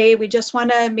up today, we just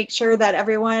want to make sure that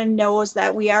everyone knows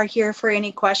that we are here for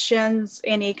any questions,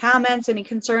 any comments, any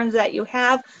concerns that you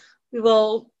have. We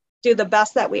will do the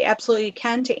best that we absolutely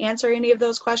can to answer any of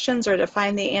those questions or to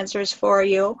find the answers for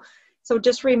you. So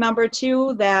just remember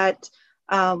too that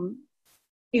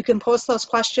you can post those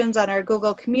questions on our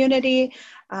Google community,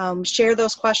 share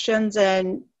those questions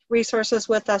and resources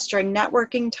with us during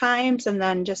networking times, and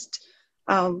then just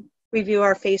review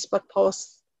our Facebook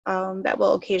posts that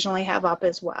we'll occasionally have up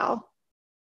as well.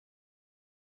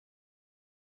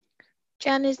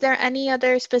 Jen, is there any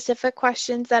other specific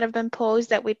questions that have been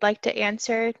posed that we'd like to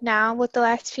answer now with the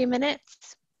last few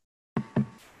minutes?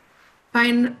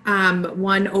 Fine.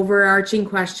 One overarching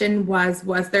question was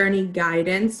there any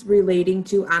guidance relating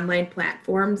to online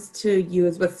platforms to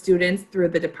use with students through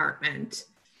the department?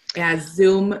 As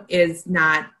Zoom is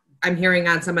not, I'm hearing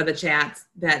on some of the chats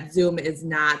that Zoom is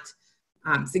not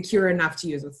secure enough to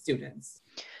use with students.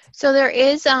 So there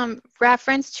is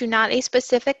reference to not a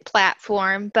specific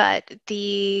platform, but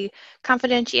the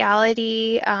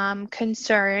confidentiality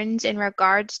concerns in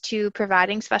regards to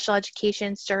providing special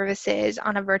education services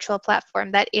on a virtual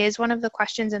platform. That is one of the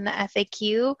questions in the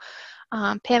FAQ.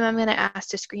 Pam, I'm going to ask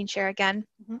to screen share again.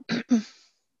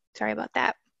 Sorry about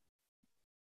that.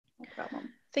 No problem.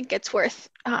 I think it's worth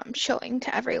showing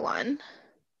to everyone.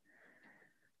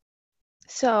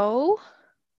 So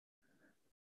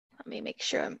let me make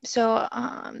sure. So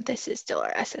this is still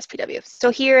our SSPW.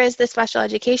 So here is the special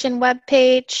education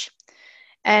webpage,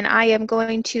 and I am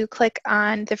going to click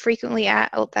on the frequently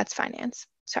asked, oh, that's finance,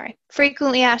 sorry.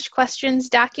 Frequently asked questions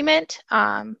document.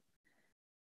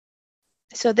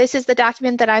 So this is the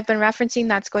document that I've been referencing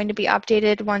that's going to be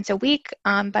updated once a week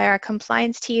by our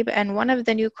compliance team. And one of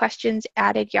the new questions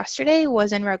added yesterday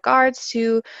was in regards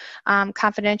to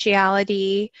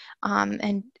confidentiality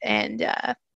and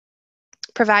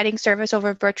providing service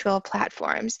over virtual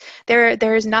platforms.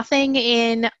 There is nothing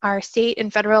in our state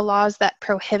and federal laws that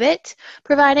prohibit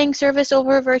providing service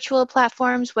over virtual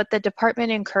platforms. What the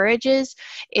department encourages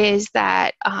is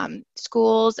that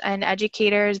schools and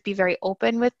educators be very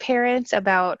open with parents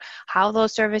about how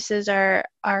those services are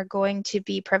going to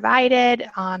be provided.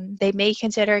 They may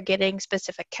consider getting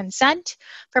specific consent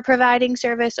for providing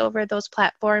service over those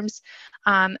platforms,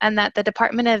 and that the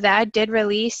Department of Ed did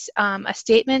release a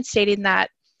statement stating that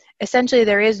essentially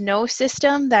there is no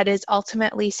system that is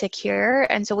ultimately secure,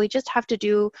 and so we just have to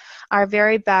do our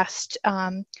very best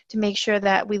to make sure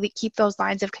that we keep those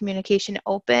lines of communication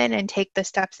open and take the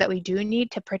steps that we do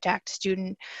need to protect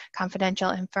student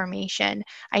confidential information.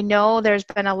 I know there's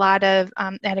been a lot of,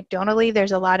 anecdotally,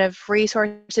 there's a lot of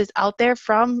resources out there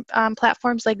from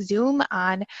platforms like Zoom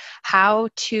on how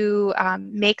to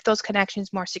make those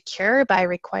connections more secure by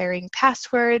requiring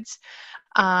passwords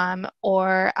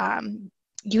or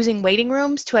using waiting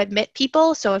rooms to admit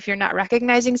people. So if you're not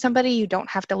recognizing somebody, you don't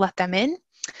have to let them in.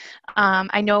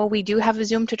 I know we do have a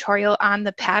Zoom tutorial on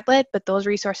the Padlet, but those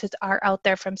resources are out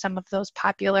there from some of those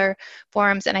popular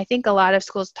forums. And I think a lot of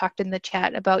schools talked in the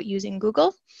chat about using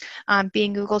Google.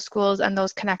 Being Google schools, and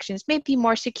those connections may be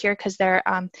more secure because they're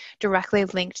directly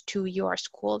linked to your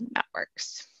school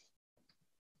networks.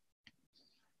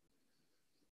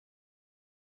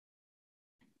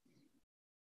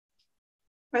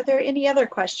 Are there any other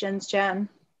questions, Jen?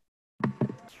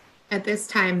 At this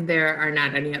time, there are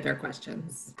not any other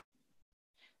questions.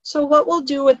 So what we'll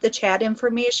do with the chat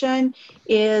information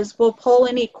is we'll pull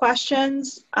any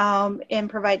questions and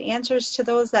provide answers to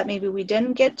those that maybe we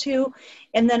didn't get to.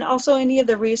 And then also any of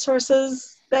the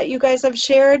resources that you guys have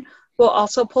shared, we'll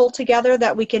also pull together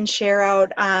that we can share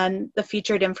out on the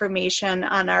featured information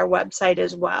on our website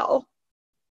as well.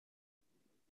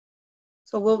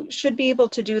 So we should be able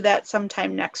to do that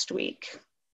sometime next week.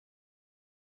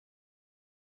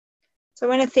 So I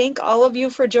want to thank all of you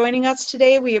for joining us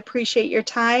today. We appreciate your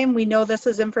time. We know this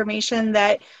is information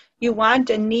that you want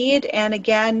and need. And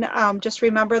again, just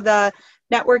remember the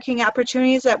networking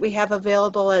opportunities that we have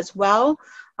available as well.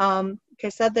 Like I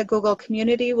said, the Google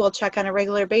community will check on a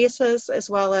regular basis, as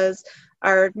well as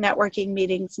our networking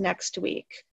meetings next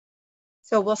week.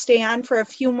 So we'll stay on for a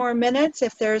few more minutes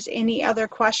if there's any other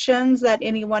questions that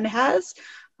anyone has.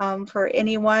 For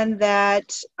anyone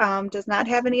that does not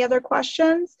have any other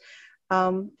questions,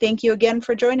 thank you again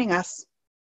for joining us.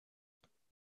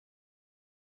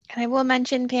 And I will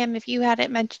mention, Pam, if you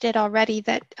hadn't mentioned it already,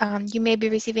 that you may be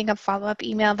receiving a follow-up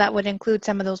email that would include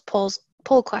some of those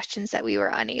poll questions that we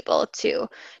were unable to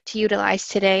utilize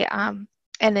today,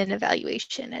 and an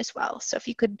evaluation as well. So if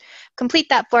you could complete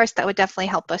that for us, that would definitely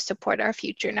help us support our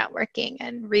future networking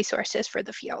and resources for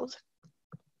the field.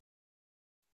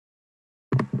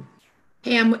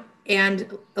 Pam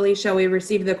and Alicia, we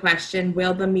received the question,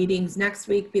 will the meetings next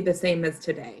week be the same as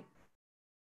today?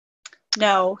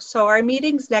 No. So our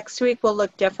meetings next week will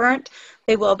look different.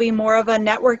 They will be more of a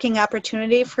networking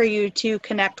opportunity for you to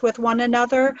connect with one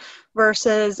another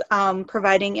versus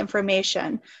providing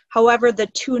information. However, the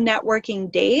two networking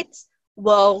dates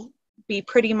will be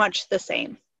pretty much the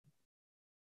same.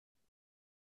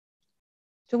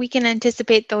 So we can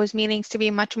anticipate those meetings to be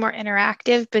much more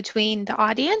interactive between the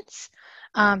audience,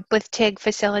 with TIG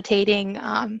facilitating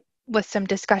with some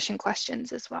discussion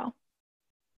questions as well.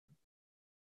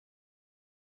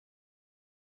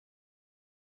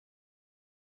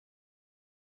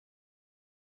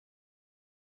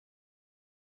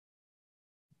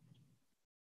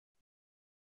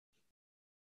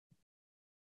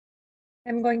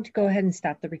 I'm going to go ahead and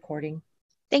stop the recording.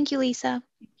 Thank you, Lisa.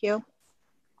 Thank you.